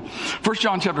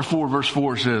 John chapter 4 verse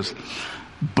 4 says,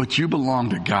 but you belong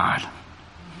to God.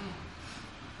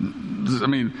 I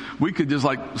mean, we could just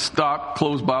like stop,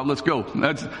 close Bible, let's go.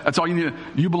 That's all you need.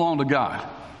 You belong to God.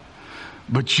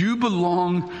 But you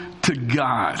belong to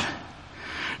God.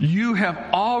 You have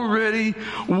already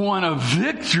won a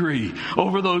victory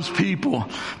over those people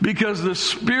because the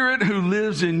Spirit who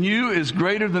lives in you is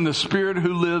greater than the spirit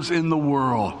who lives in the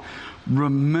world.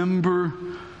 Remember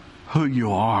who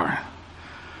you are.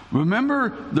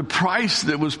 Remember the price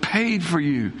that was paid for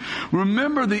you.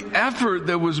 Remember the effort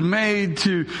that was made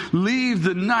to leave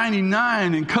the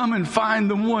 99 and come and find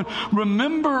the one.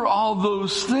 Remember all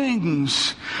those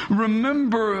things.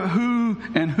 Remember who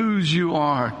and whose you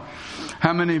are.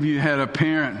 How many of you had a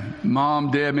parent,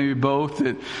 mom, dad, maybe both,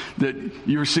 that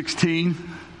you were 16,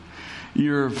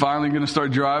 you're finally going to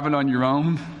start driving on your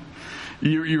own?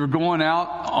 You were going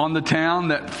out on the town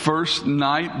that first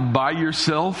night by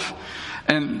yourself.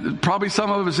 And probably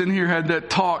some of us in here had that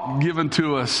talk given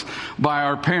to us by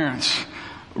our parents.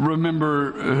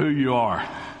 Remember who you are.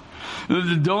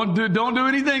 Don't do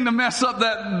anything to mess up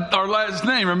our last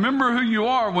name. Remember who you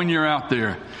are when you're out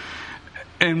there.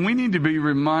 And we need to be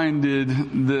reminded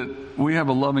that we have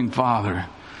a loving Father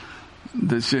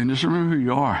that's saying, just remember who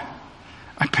you are.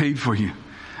 I paid for you.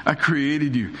 I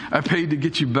created you. I paid to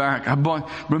get you back.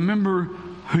 Remember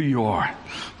who you are.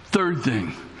 Third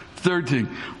thing,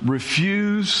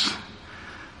 refuse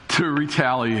to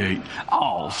retaliate.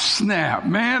 Oh, snap,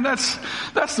 man. That's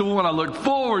the one I look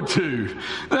forward to.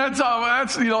 There's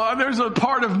a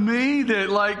part of me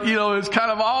that is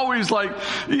kind of always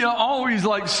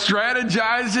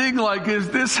strategizing, like,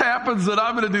 if this happens that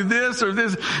I'm going to do this or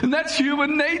this. And that's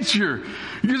human nature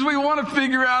because we want to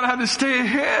figure out how to stay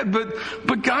ahead.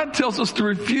 But God tells us to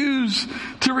refuse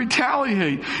to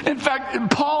retaliate. In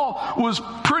fact, Paul was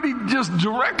pretty just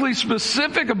directly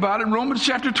specific about it in Romans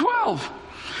chapter 12.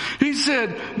 He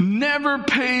said, never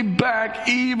pay back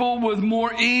evil with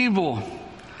more evil.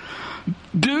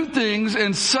 Do things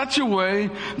in such a way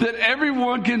that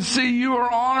everyone can see you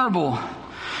are honorable.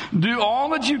 Do all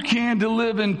that you can to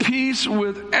live in peace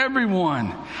with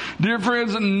everyone. Dear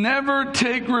friends, never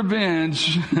take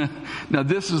revenge. Now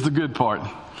this is the good part.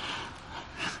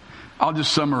 I'll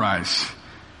just summarize.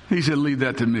 He said, leave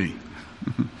that to me.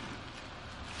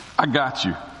 I got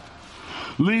you.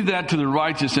 Leave that to the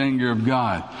righteous anger of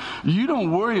God. You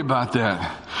don't worry about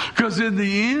that. Because in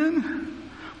the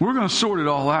end, we're going to sort it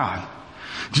all out.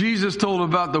 Jesus told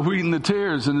about the wheat and the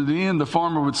tares, and in the end, the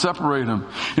farmer would separate them.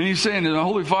 And he's saying that the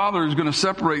Holy Father is going to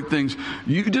separate things.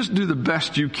 You just do the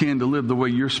best you can to live the way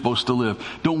you're supposed to live.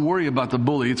 Don't worry about the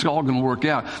bully. It's all going to work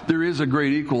out. There is a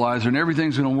great equalizer, and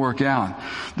everything's going to work out.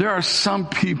 There are some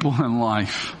people in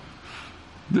life.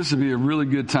 This would be a really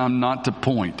good time not to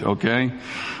point, okay?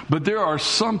 But there are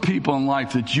some people in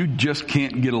life that you just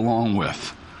can't get along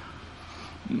with.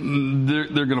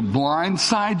 They're going to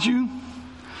blindside you.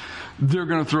 They're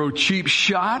going to throw cheap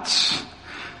shots.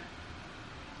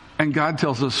 And God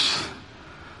tells us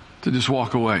to just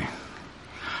walk away.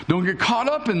 Don't get caught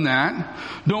up in that.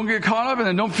 Don't get caught up in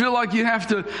it. Don't feel like you have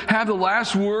to have the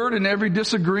last word in every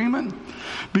disagreement.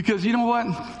 Because you know what?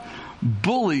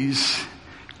 Bullies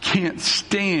can't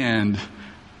stand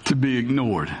to be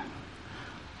ignored.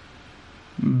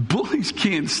 Bullies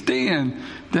can't stand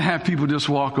to have people just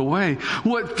walk away.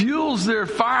 What fuels their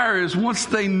fire is once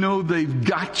they know they've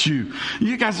got you.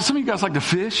 Some of you guys like to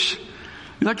fish.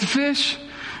 You like to fish?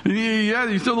 Yeah,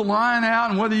 you throw the line out,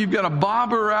 and whether you've got a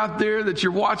bobber out there that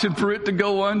you're watching for it to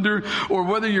go under, or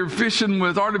whether you're fishing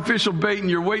with artificial bait and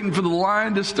you're waiting for the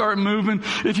line to start moving,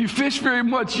 if you fish very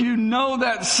much, you know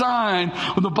that sign.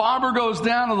 When the bobber goes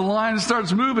down and the line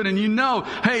starts moving, and you know,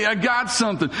 hey, I got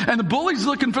something. And the bully's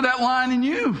looking for that line in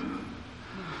you.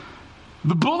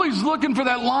 The bully's looking for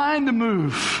that line to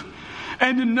move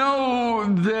and to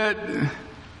know that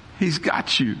he's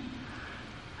got you.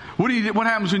 What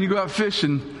happens when you go out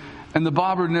fishing and the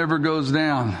bobber never goes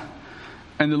down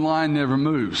and the line never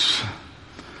moves?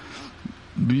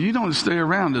 You don't stay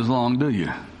around as long, do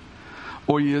you?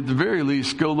 Or you at the very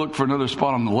least go look for another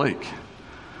spot on the lake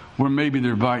where maybe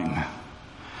they're biting.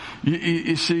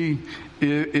 You see,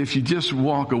 if you just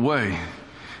walk away,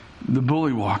 the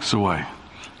bully walks away.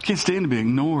 Can't stand to be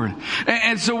ignored.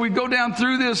 And so we go down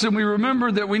through this and we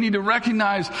remember that we need to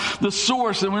recognize the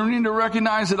source, and we need to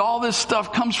recognize that all this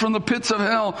stuff comes from the pits of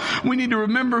hell. We need to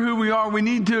remember who we are. We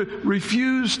need to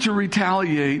refuse to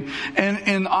retaliate. And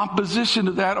in opposition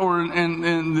to that,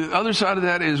 and the other side of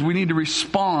that is we need to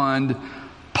respond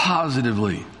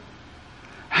positively.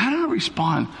 How do I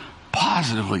respond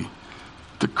positively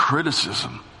to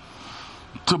criticism?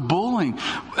 To bullying?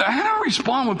 How do I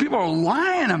respond when people are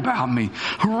lying about me,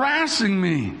 harassing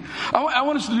me? I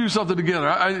want us to do something together.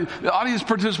 Audience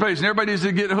participation. Everybody needs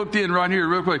to get hooked in right here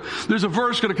real quick. There's a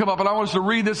verse going to come up, and I want us to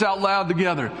read this out loud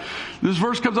together. This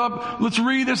verse comes up. Let's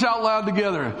read this out loud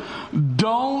together.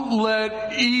 Don't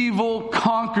let evil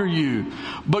conquer you,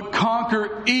 but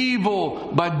conquer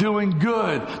evil by doing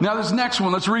good. Now this next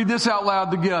one, let's read this out loud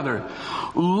together.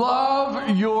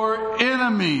 Love your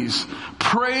enemies.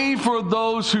 Pray for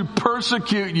those who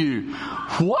persecute you.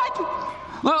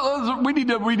 What? We need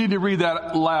to read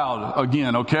that loud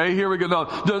again, okay? Here we go.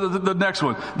 No, the next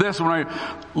one. This one right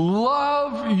here.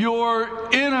 Love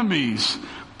your enemies.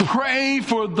 Pray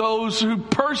for those who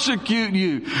persecute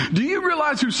you. Do you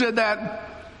realize who said that?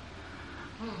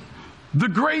 The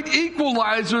great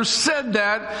equalizer said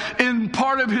that in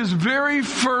part of his very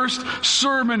first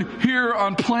sermon here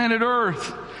on planet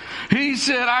Earth. He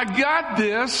said, I got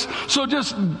this, so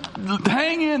just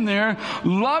hang in there,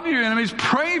 love your enemies,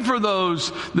 pray for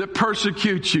those that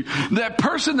persecute you. That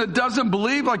person that doesn't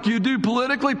believe like you do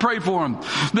politically, pray for them.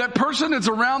 That person that's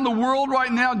around the world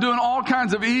right now doing all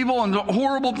kinds of evil and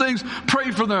horrible things,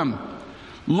 pray for them.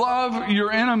 Love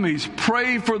your enemies,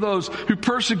 pray for those who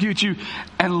persecute you,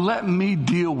 and let me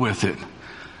deal with it.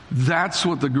 That's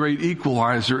what the great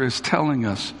equalizer is telling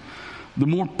us. The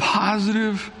more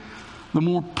positive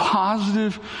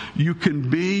you can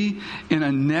be in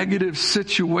a negative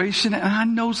situation, and I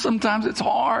know sometimes it's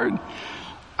hard.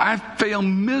 I fail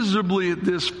miserably at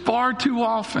this far too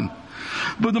often.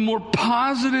 But the more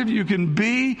positive you can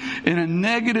be in a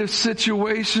negative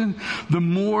situation, the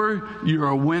more you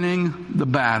are winning the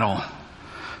battle.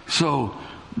 So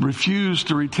refuse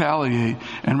to retaliate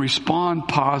and respond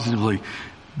positively.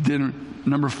 Then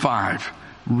number 5,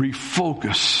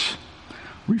 refocus.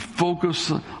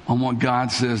 Refocus on what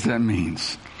God says that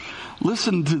means.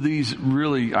 Listen to these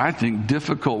really, I think,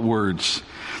 difficult words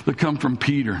that come from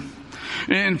Peter.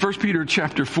 In 1 Peter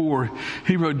chapter 4,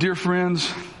 he wrote, Dear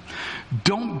friends,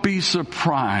 don't be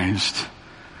surprised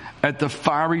at the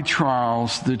fiery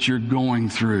trials that you're going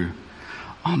through.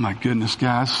 Oh my goodness,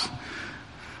 guys.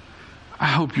 I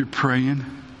hope you're praying.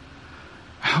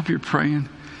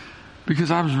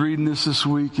 Because I was reading this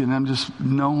week, and I'm just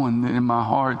knowing in my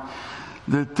heart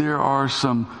that there are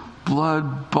some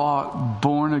blood-bought,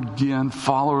 born-again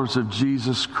followers of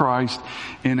Jesus Christ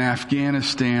in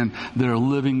Afghanistan that are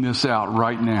living this out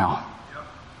right now.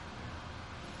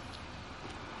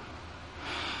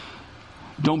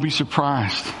 Don't be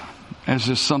surprised as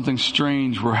if something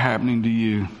strange were happening to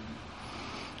you.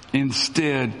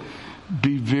 Instead,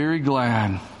 be very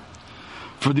glad.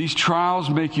 For these trials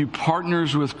make you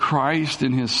partners with Christ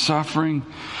in His suffering,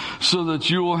 so that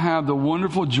you will have the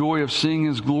wonderful joy of seeing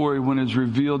His glory when it is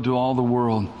revealed to all the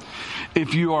world.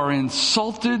 If you are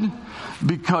insulted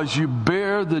because you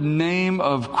bear the name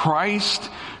of Christ,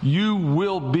 you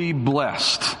will be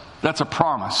blessed. That's a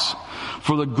promise.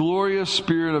 For the glorious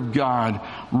Spirit of God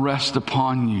rest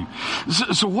upon you.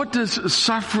 So what does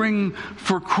suffering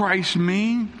for Christ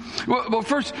mean? Well,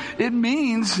 first, it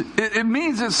means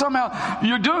that somehow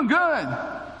you're doing good.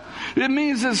 It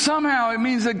means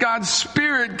that God's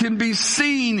Spirit can be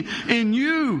seen in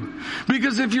you.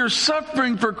 Because if you're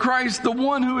suffering for Christ, the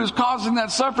one who is causing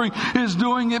that suffering is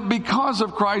doing it because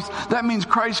of Christ. That means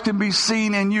Christ can be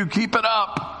seen in you. Keep it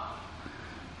up.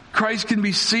 Christ can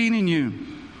be seen in you.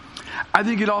 I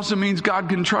think it also means God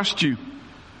can trust you.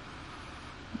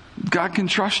 God can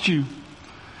trust you.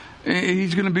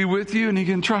 He's going to be with you, and He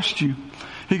can trust you.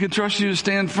 He can trust you to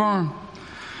stand firm.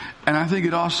 And I think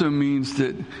it also means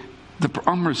that the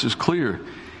promise is clear.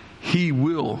 He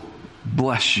will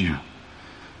bless you.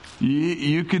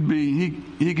 You could be,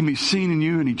 he can be seen in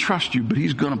you and he trusts you, but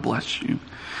he's going to bless you.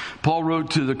 Paul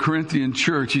wrote to the Corinthian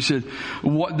church, he said,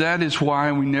 that is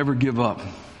why we never give up.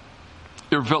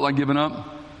 You ever felt like giving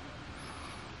up?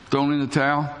 Thrown in the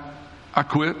towel? I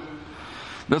quit.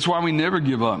 That's why we never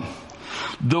give up.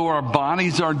 Though our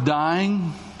bodies are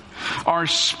dying, our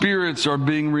spirits are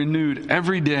being renewed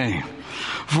every day.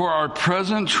 For our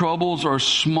present troubles are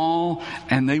small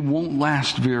and they won't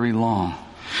last very long.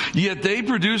 Yet they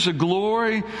produce a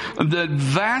glory that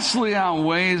vastly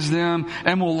outweighs them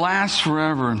and will last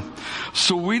forever.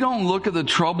 So we don't look at the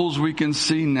troubles we can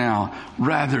see now.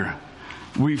 Rather,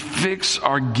 we fix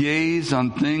our gaze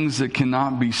on things that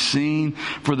cannot be seen.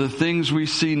 For the things we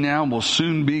see now will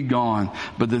soon be gone.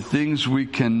 But the things we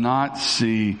cannot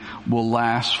see will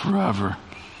last forever.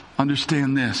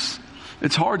 Understand this.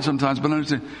 It's hard sometimes, but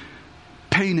understand.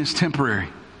 Pain is temporary.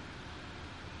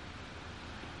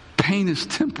 Pain is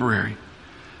temporary.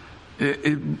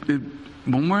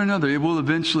 One way or another, it will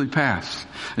eventually pass.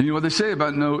 And you know what they say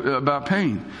about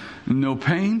pain? No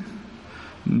pain,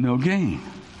 no gain.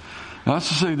 That's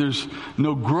to say there's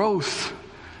no growth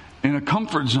in a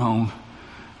comfort zone,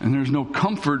 and there's no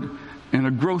comfort in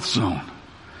a growth zone.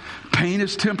 Pain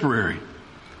is temporary.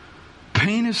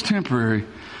 Pain is temporary,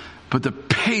 but the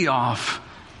payoff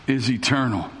is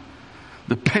eternal.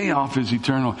 The payoff is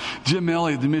eternal. Jim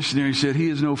Elliot, the missionary, said, "He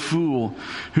is no fool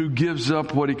who gives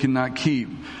up what he cannot keep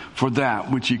for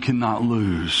that which he cannot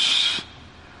lose."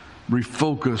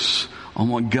 Refocus on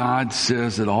what God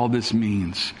says that all this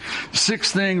means.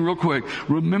 Sixth thing, real quick.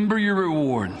 Remember your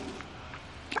reward.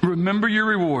 Remember your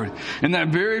reward. In that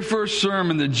very first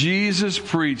sermon that Jesus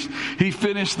preached, he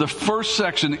finished the first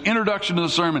section, the introduction to the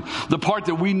sermon, the part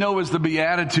that we know as the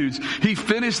Beatitudes. He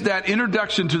finished that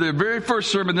introduction to the very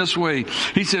first sermon this way.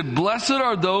 He said, "Blessed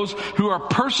are those who are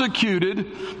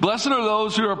persecuted." Blessed are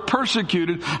those who are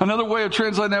persecuted. Another way of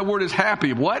translating that word is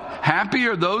happy. What? Happy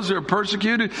are those who are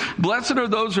persecuted? Blessed are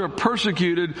those who are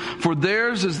persecuted, for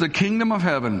theirs is the kingdom of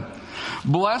heaven.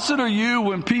 Blessed are you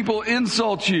when people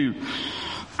insult you,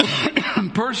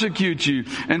 persecute you,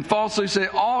 and falsely say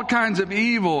all kinds of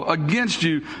evil against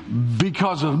you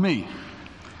because of me.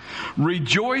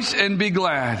 Rejoice and be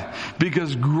glad,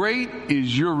 because great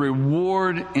is your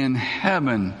reward in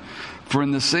heaven. For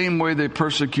in the same way they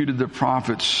persecuted the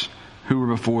prophets who were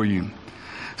before you.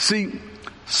 See,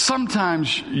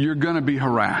 sometimes you're going to be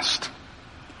harassed.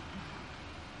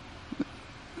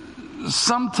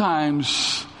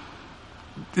 Sometimes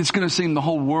it's going to seem the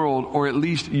whole world, or at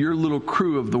least your little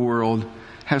crew of the world,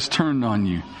 has turned on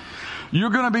you.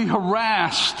 You're going to be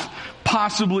harassed,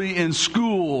 possibly in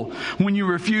school, when you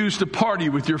refuse to party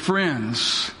with your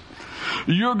friends.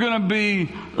 You're going to be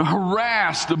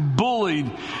harassed and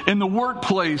bullied in the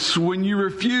workplace when you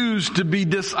refuse to be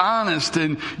dishonest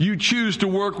and you choose to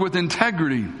work with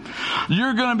integrity.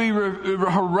 You're going to be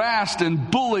harassed and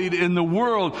bullied in the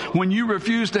world when you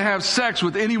refuse to have sex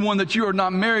with anyone that you are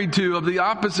not married to of the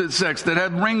opposite sex that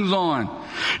had rings on.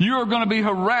 You're going to be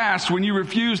harassed when you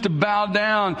refuse to bow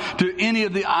down to any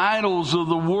of the idols of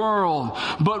the world.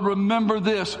 But remember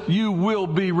this, you will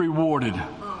be rewarded.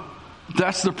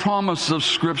 That's the promise of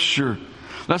Scripture.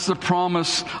 That's the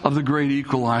promise of the great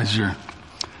equalizer.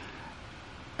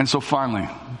 And so finally,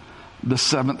 the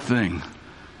seventh thing,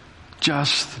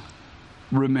 just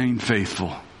remain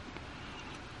faithful.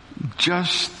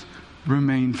 Just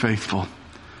remain faithful.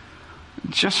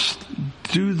 Just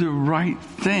do the right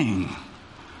thing.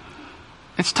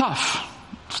 It's tough.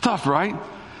 It's tough, right?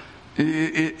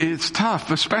 It's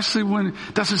tough, especially when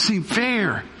it doesn't seem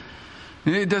fair.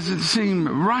 It doesn't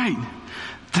seem right.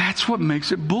 That's what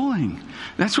makes it bullying.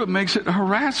 That's what makes it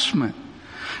harassment.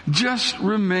 Just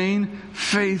remain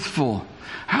faithful.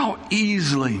 How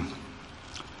easily,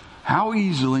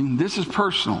 this is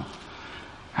personal,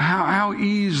 how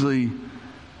easily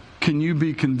can you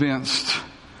be convinced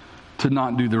to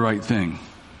not do the right thing?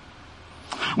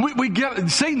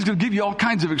 Satan's going to give you all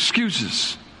kinds of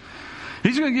excuses.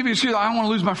 He's going to give you excuses. I don't want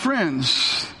to lose my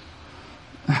friends.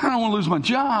 I don't want to lose my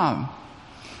job.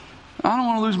 I don't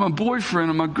want to lose my boyfriend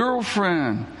or my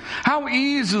girlfriend. How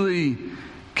easily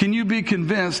can you be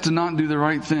convinced to not do the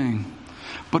right thing?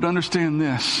 But understand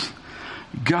this.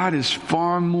 God is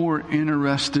far more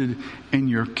interested in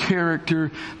your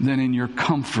character than in your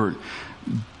comfort,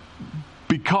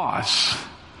 because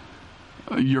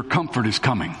your comfort is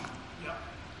coming.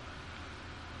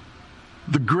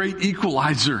 The great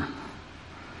equalizer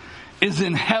is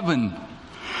in heaven,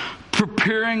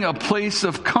 preparing a place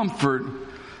of comfort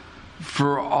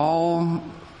for all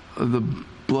the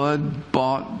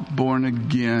blood-bought,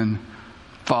 born-again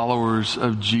followers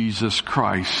of Jesus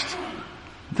Christ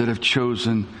that have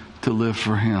chosen to live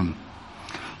for Him.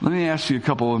 Let me ask you a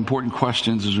couple of important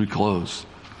questions as we close.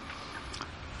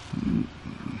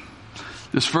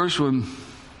 This first one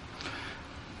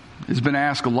has been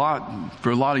asked a lot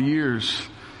for a lot of years,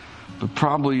 but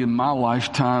probably in my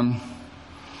lifetime,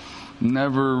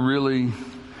 never really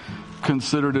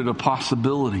considered it a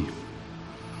possibility.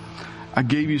 I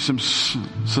gave you some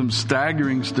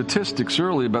staggering statistics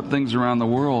earlier about things around the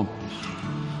world.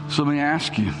 So let me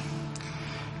ask you,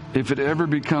 if it ever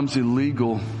becomes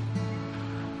illegal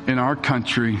in our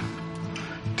country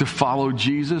to follow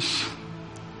Jesus,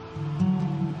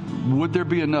 would there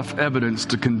be enough evidence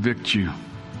to convict you?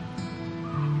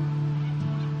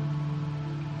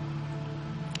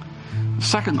 The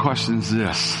second question is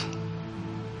this,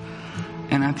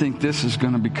 and I think this is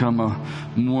going to become a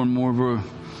more and more of a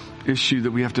issue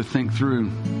that we have to think through.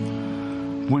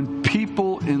 When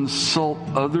people insult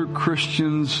other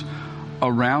Christians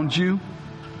around you,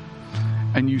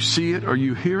 and you see it or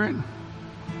you hear it,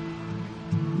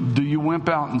 do you wimp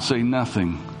out and say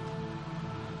nothing?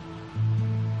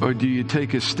 Or do you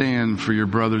take a stand for your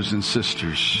brothers and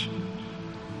sisters?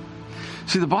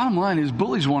 See, the bottom line is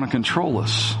bullies want to control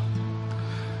us.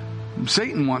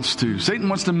 Satan wants to. Satan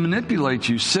wants to manipulate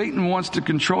you. Satan wants to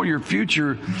control your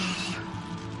future.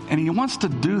 And he wants to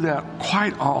do that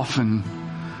quite often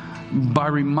by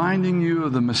reminding you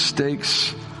of the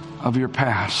mistakes of your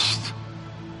past.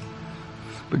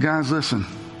 But guys, listen.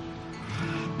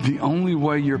 The only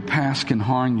way your past can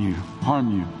harm you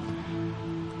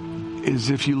is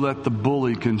if you let the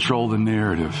bully control the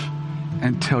narrative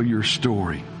and tell your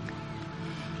story.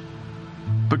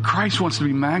 But Christ wants to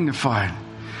be magnified.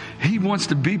 He wants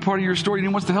to be part of your story, and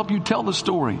He wants to help you tell the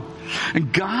story.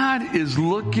 And God is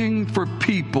looking for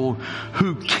people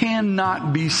who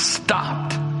cannot be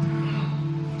stopped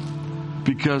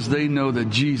because they know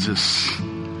that Jesus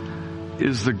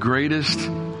is the greatest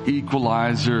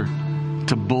equalizer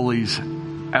to bullies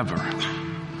ever.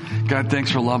 God,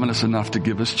 thanks for loving us enough to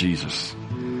give us Jesus.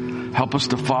 Help us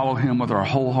to follow Him with our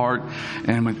whole heart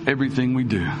and with everything we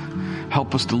do.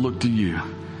 Help us to look to You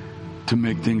to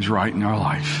make things right in our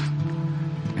life.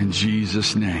 In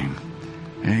Jesus' name,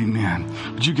 amen.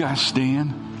 Would you guys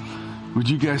stand? Would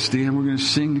you guys stand? We're going to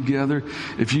sing together.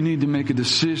 If you need to make a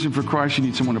decision for Christ, you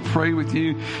need someone to pray with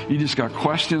you, you just got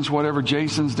questions, whatever,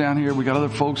 Jason's down here. We got other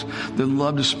folks that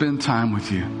love to spend time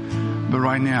with you. But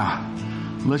right now,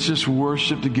 let's just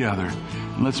worship together.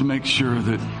 And let's make sure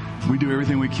that we do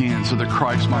everything we can so that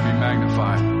Christ might be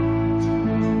magnified.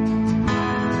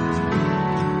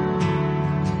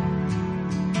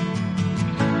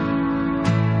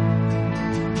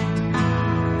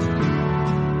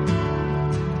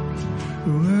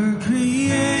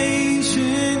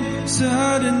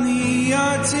 Suddenly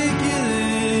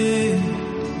articulate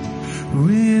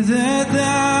with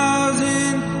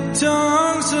 1,000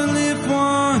 tongues to lift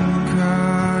one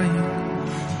cry.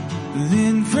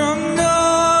 Then from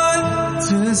north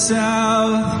to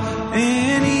south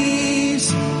and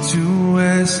east to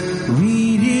west,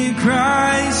 we hear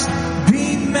Christ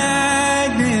be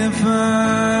magnified.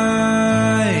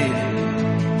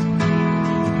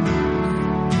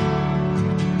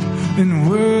 And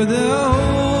we're the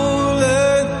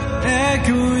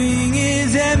echoing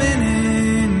His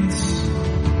eminence.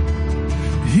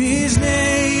 His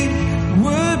name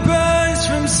would burst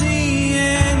from sea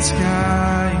and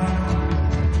sky,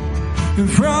 and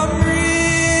from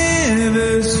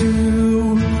rivers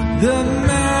to the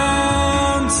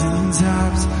mountain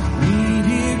tops, we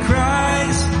hear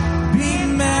Christ be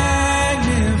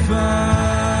magnified.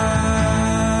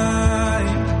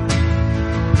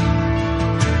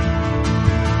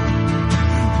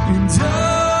 And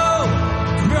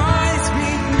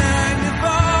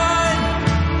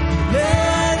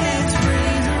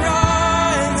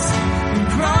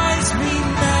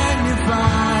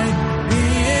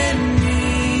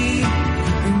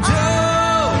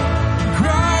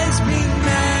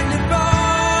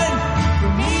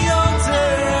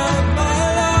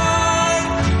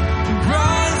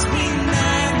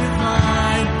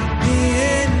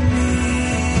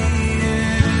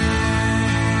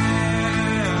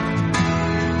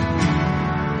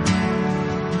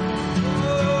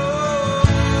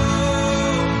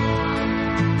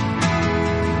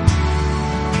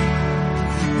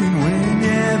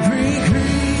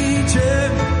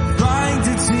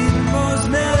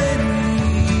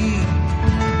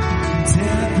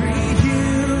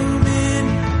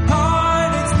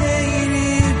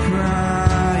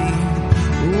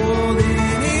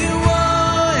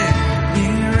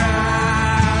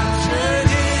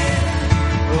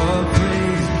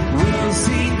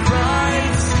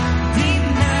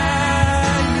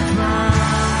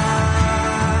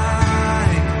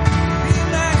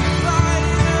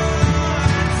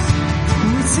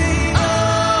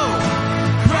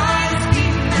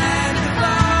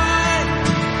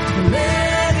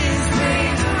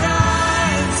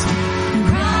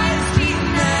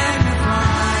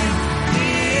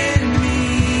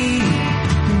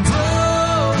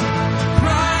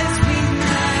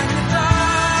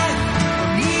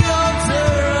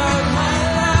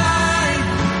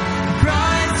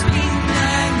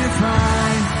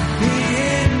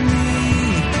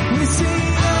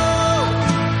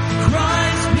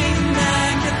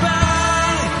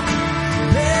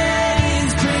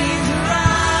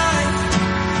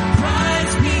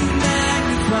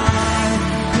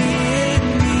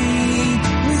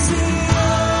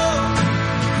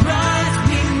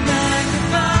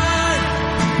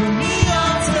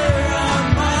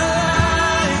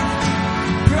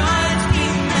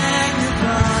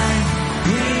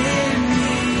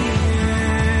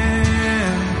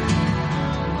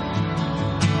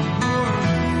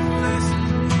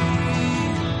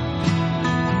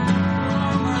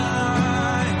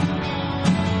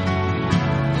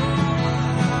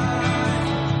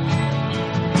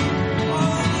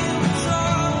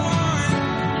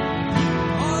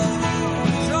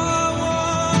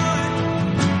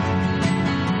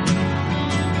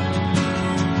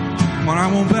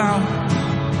won't bow.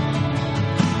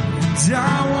 And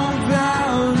I won't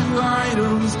bow to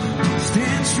idols.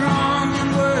 Stand strong and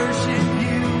worship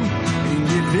you. And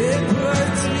if it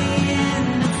puts me in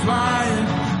the fire,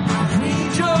 I'll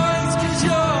rejoice 'cause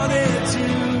you're there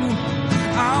too.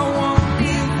 I won't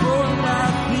be for my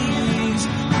feelings.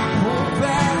 I hold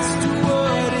fast to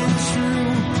what is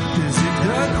true. 'Cause if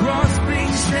the cross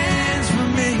brings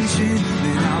transformation,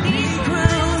 then I'll be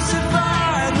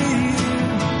crucified with you.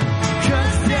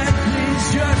 'Cause death is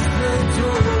just the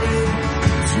doorway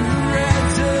to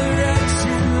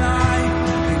resurrection life.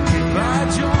 And if I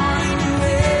join you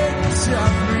in the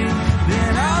suffering,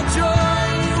 then I'll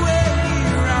join you when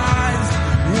you rise.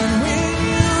 And when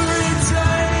you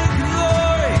return in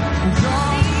glory with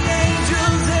all the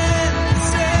angels and the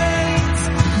saints,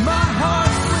 my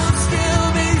heart will still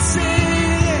be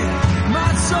singing.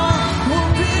 My song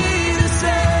won't be the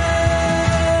same.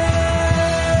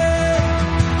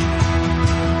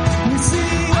 We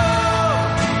sing, oh,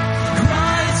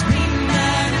 Christ be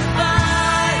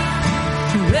magnified.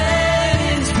 Let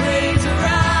His praise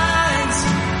arise.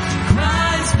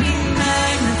 Christ be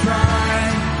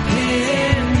magnified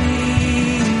in me.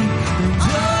 And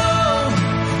oh,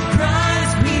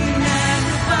 Christ be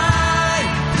magnified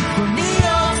from the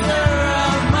altar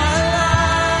of my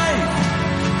life.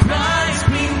 Christ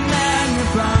be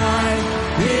magnified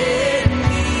in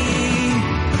me.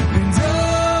 And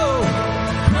oh,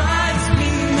 Christ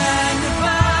be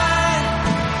magnified.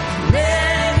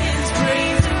 Let His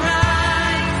praise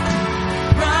arise.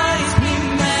 Christ be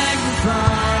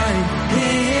magnified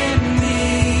in me.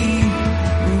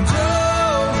 And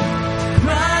oh,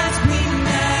 Christ be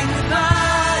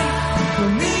magnified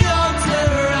from the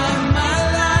altar of my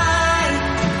life.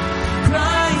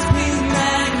 Christ be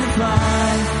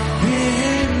magnified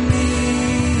in me.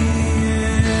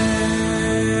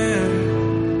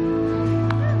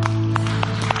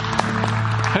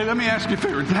 Hey, let me ask you a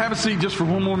favor. Have a seat just for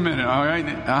one more minute, all right?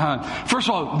 First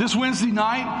of all, this Wednesday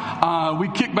night, we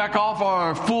kick back off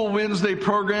our full Wednesday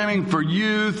programming for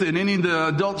youth and any of the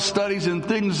adult studies and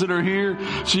things that are here.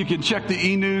 So you can check the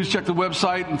e-news, check the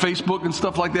website and Facebook and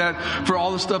stuff like that for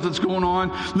all the stuff that's going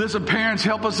on. Listen, parents,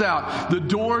 help us out. The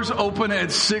doors open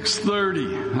at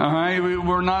 6:30, all right?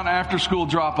 We're not after school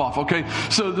drop off, okay?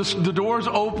 So the doors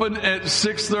open at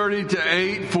 6:30 to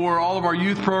 8 for all of our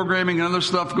youth programming and other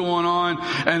stuff going on.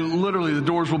 And literally the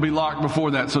doors will be locked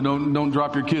before that, so don't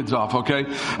drop your kids off, okay?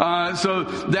 So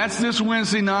that's this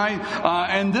Wednesday night.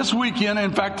 And this weekend,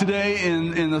 in fact today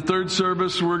in the third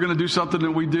service, we're going to do something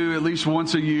that we do at least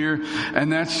once a year,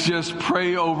 and that's just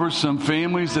pray over some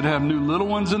families that have new little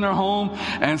ones in their home.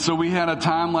 And so we had a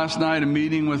time last night, a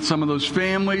meeting with some of those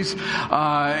families.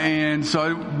 And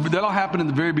so that'll happen in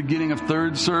the very beginning of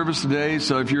third service today.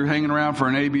 So if you're hanging around for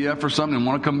an ABF or something and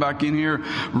want to come back in here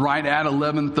right at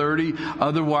 11:30,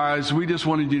 otherwise, we just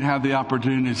wanted you to have the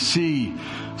opportunity to see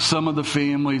some of the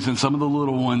families and some of the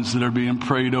little ones that are being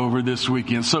prayed over this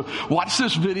weekend. So watch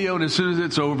this video, and as soon as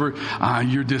it's over,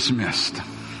 you're dismissed.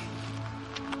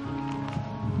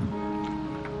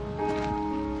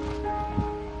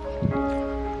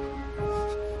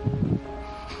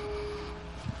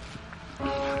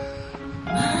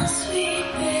 My sweet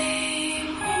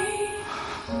baby,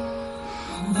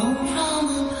 no from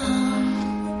above,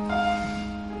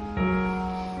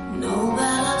 no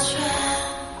better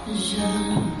treasure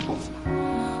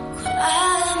could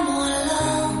add more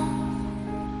love.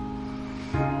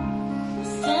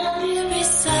 Stand here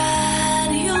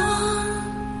beside you,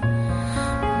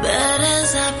 but as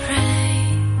I pray,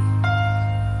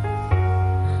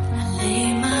 I lay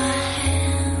my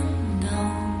hand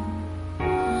on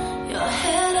your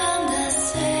head and I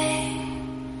say,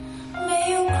 may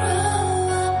you grow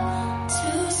up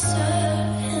to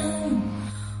serve Him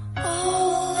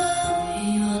all of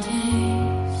your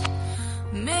days.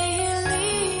 May He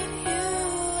lead you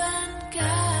and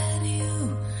guide you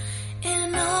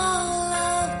in all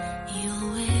of your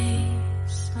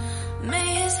ways. May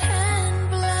His hand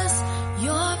bless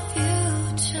your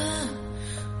future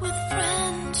with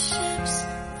friendships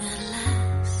that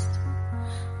last.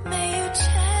 May you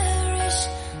cherish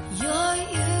your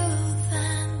youth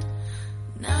and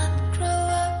not grow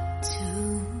up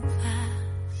too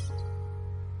fast.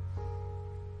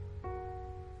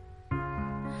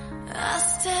 I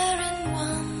stare in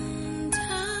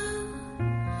wonder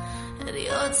at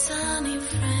your tiny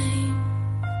frame,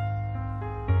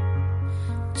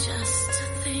 just to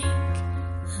think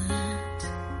that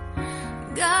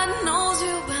God knows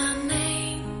you by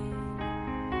name.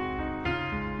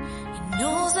 He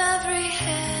knows every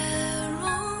hair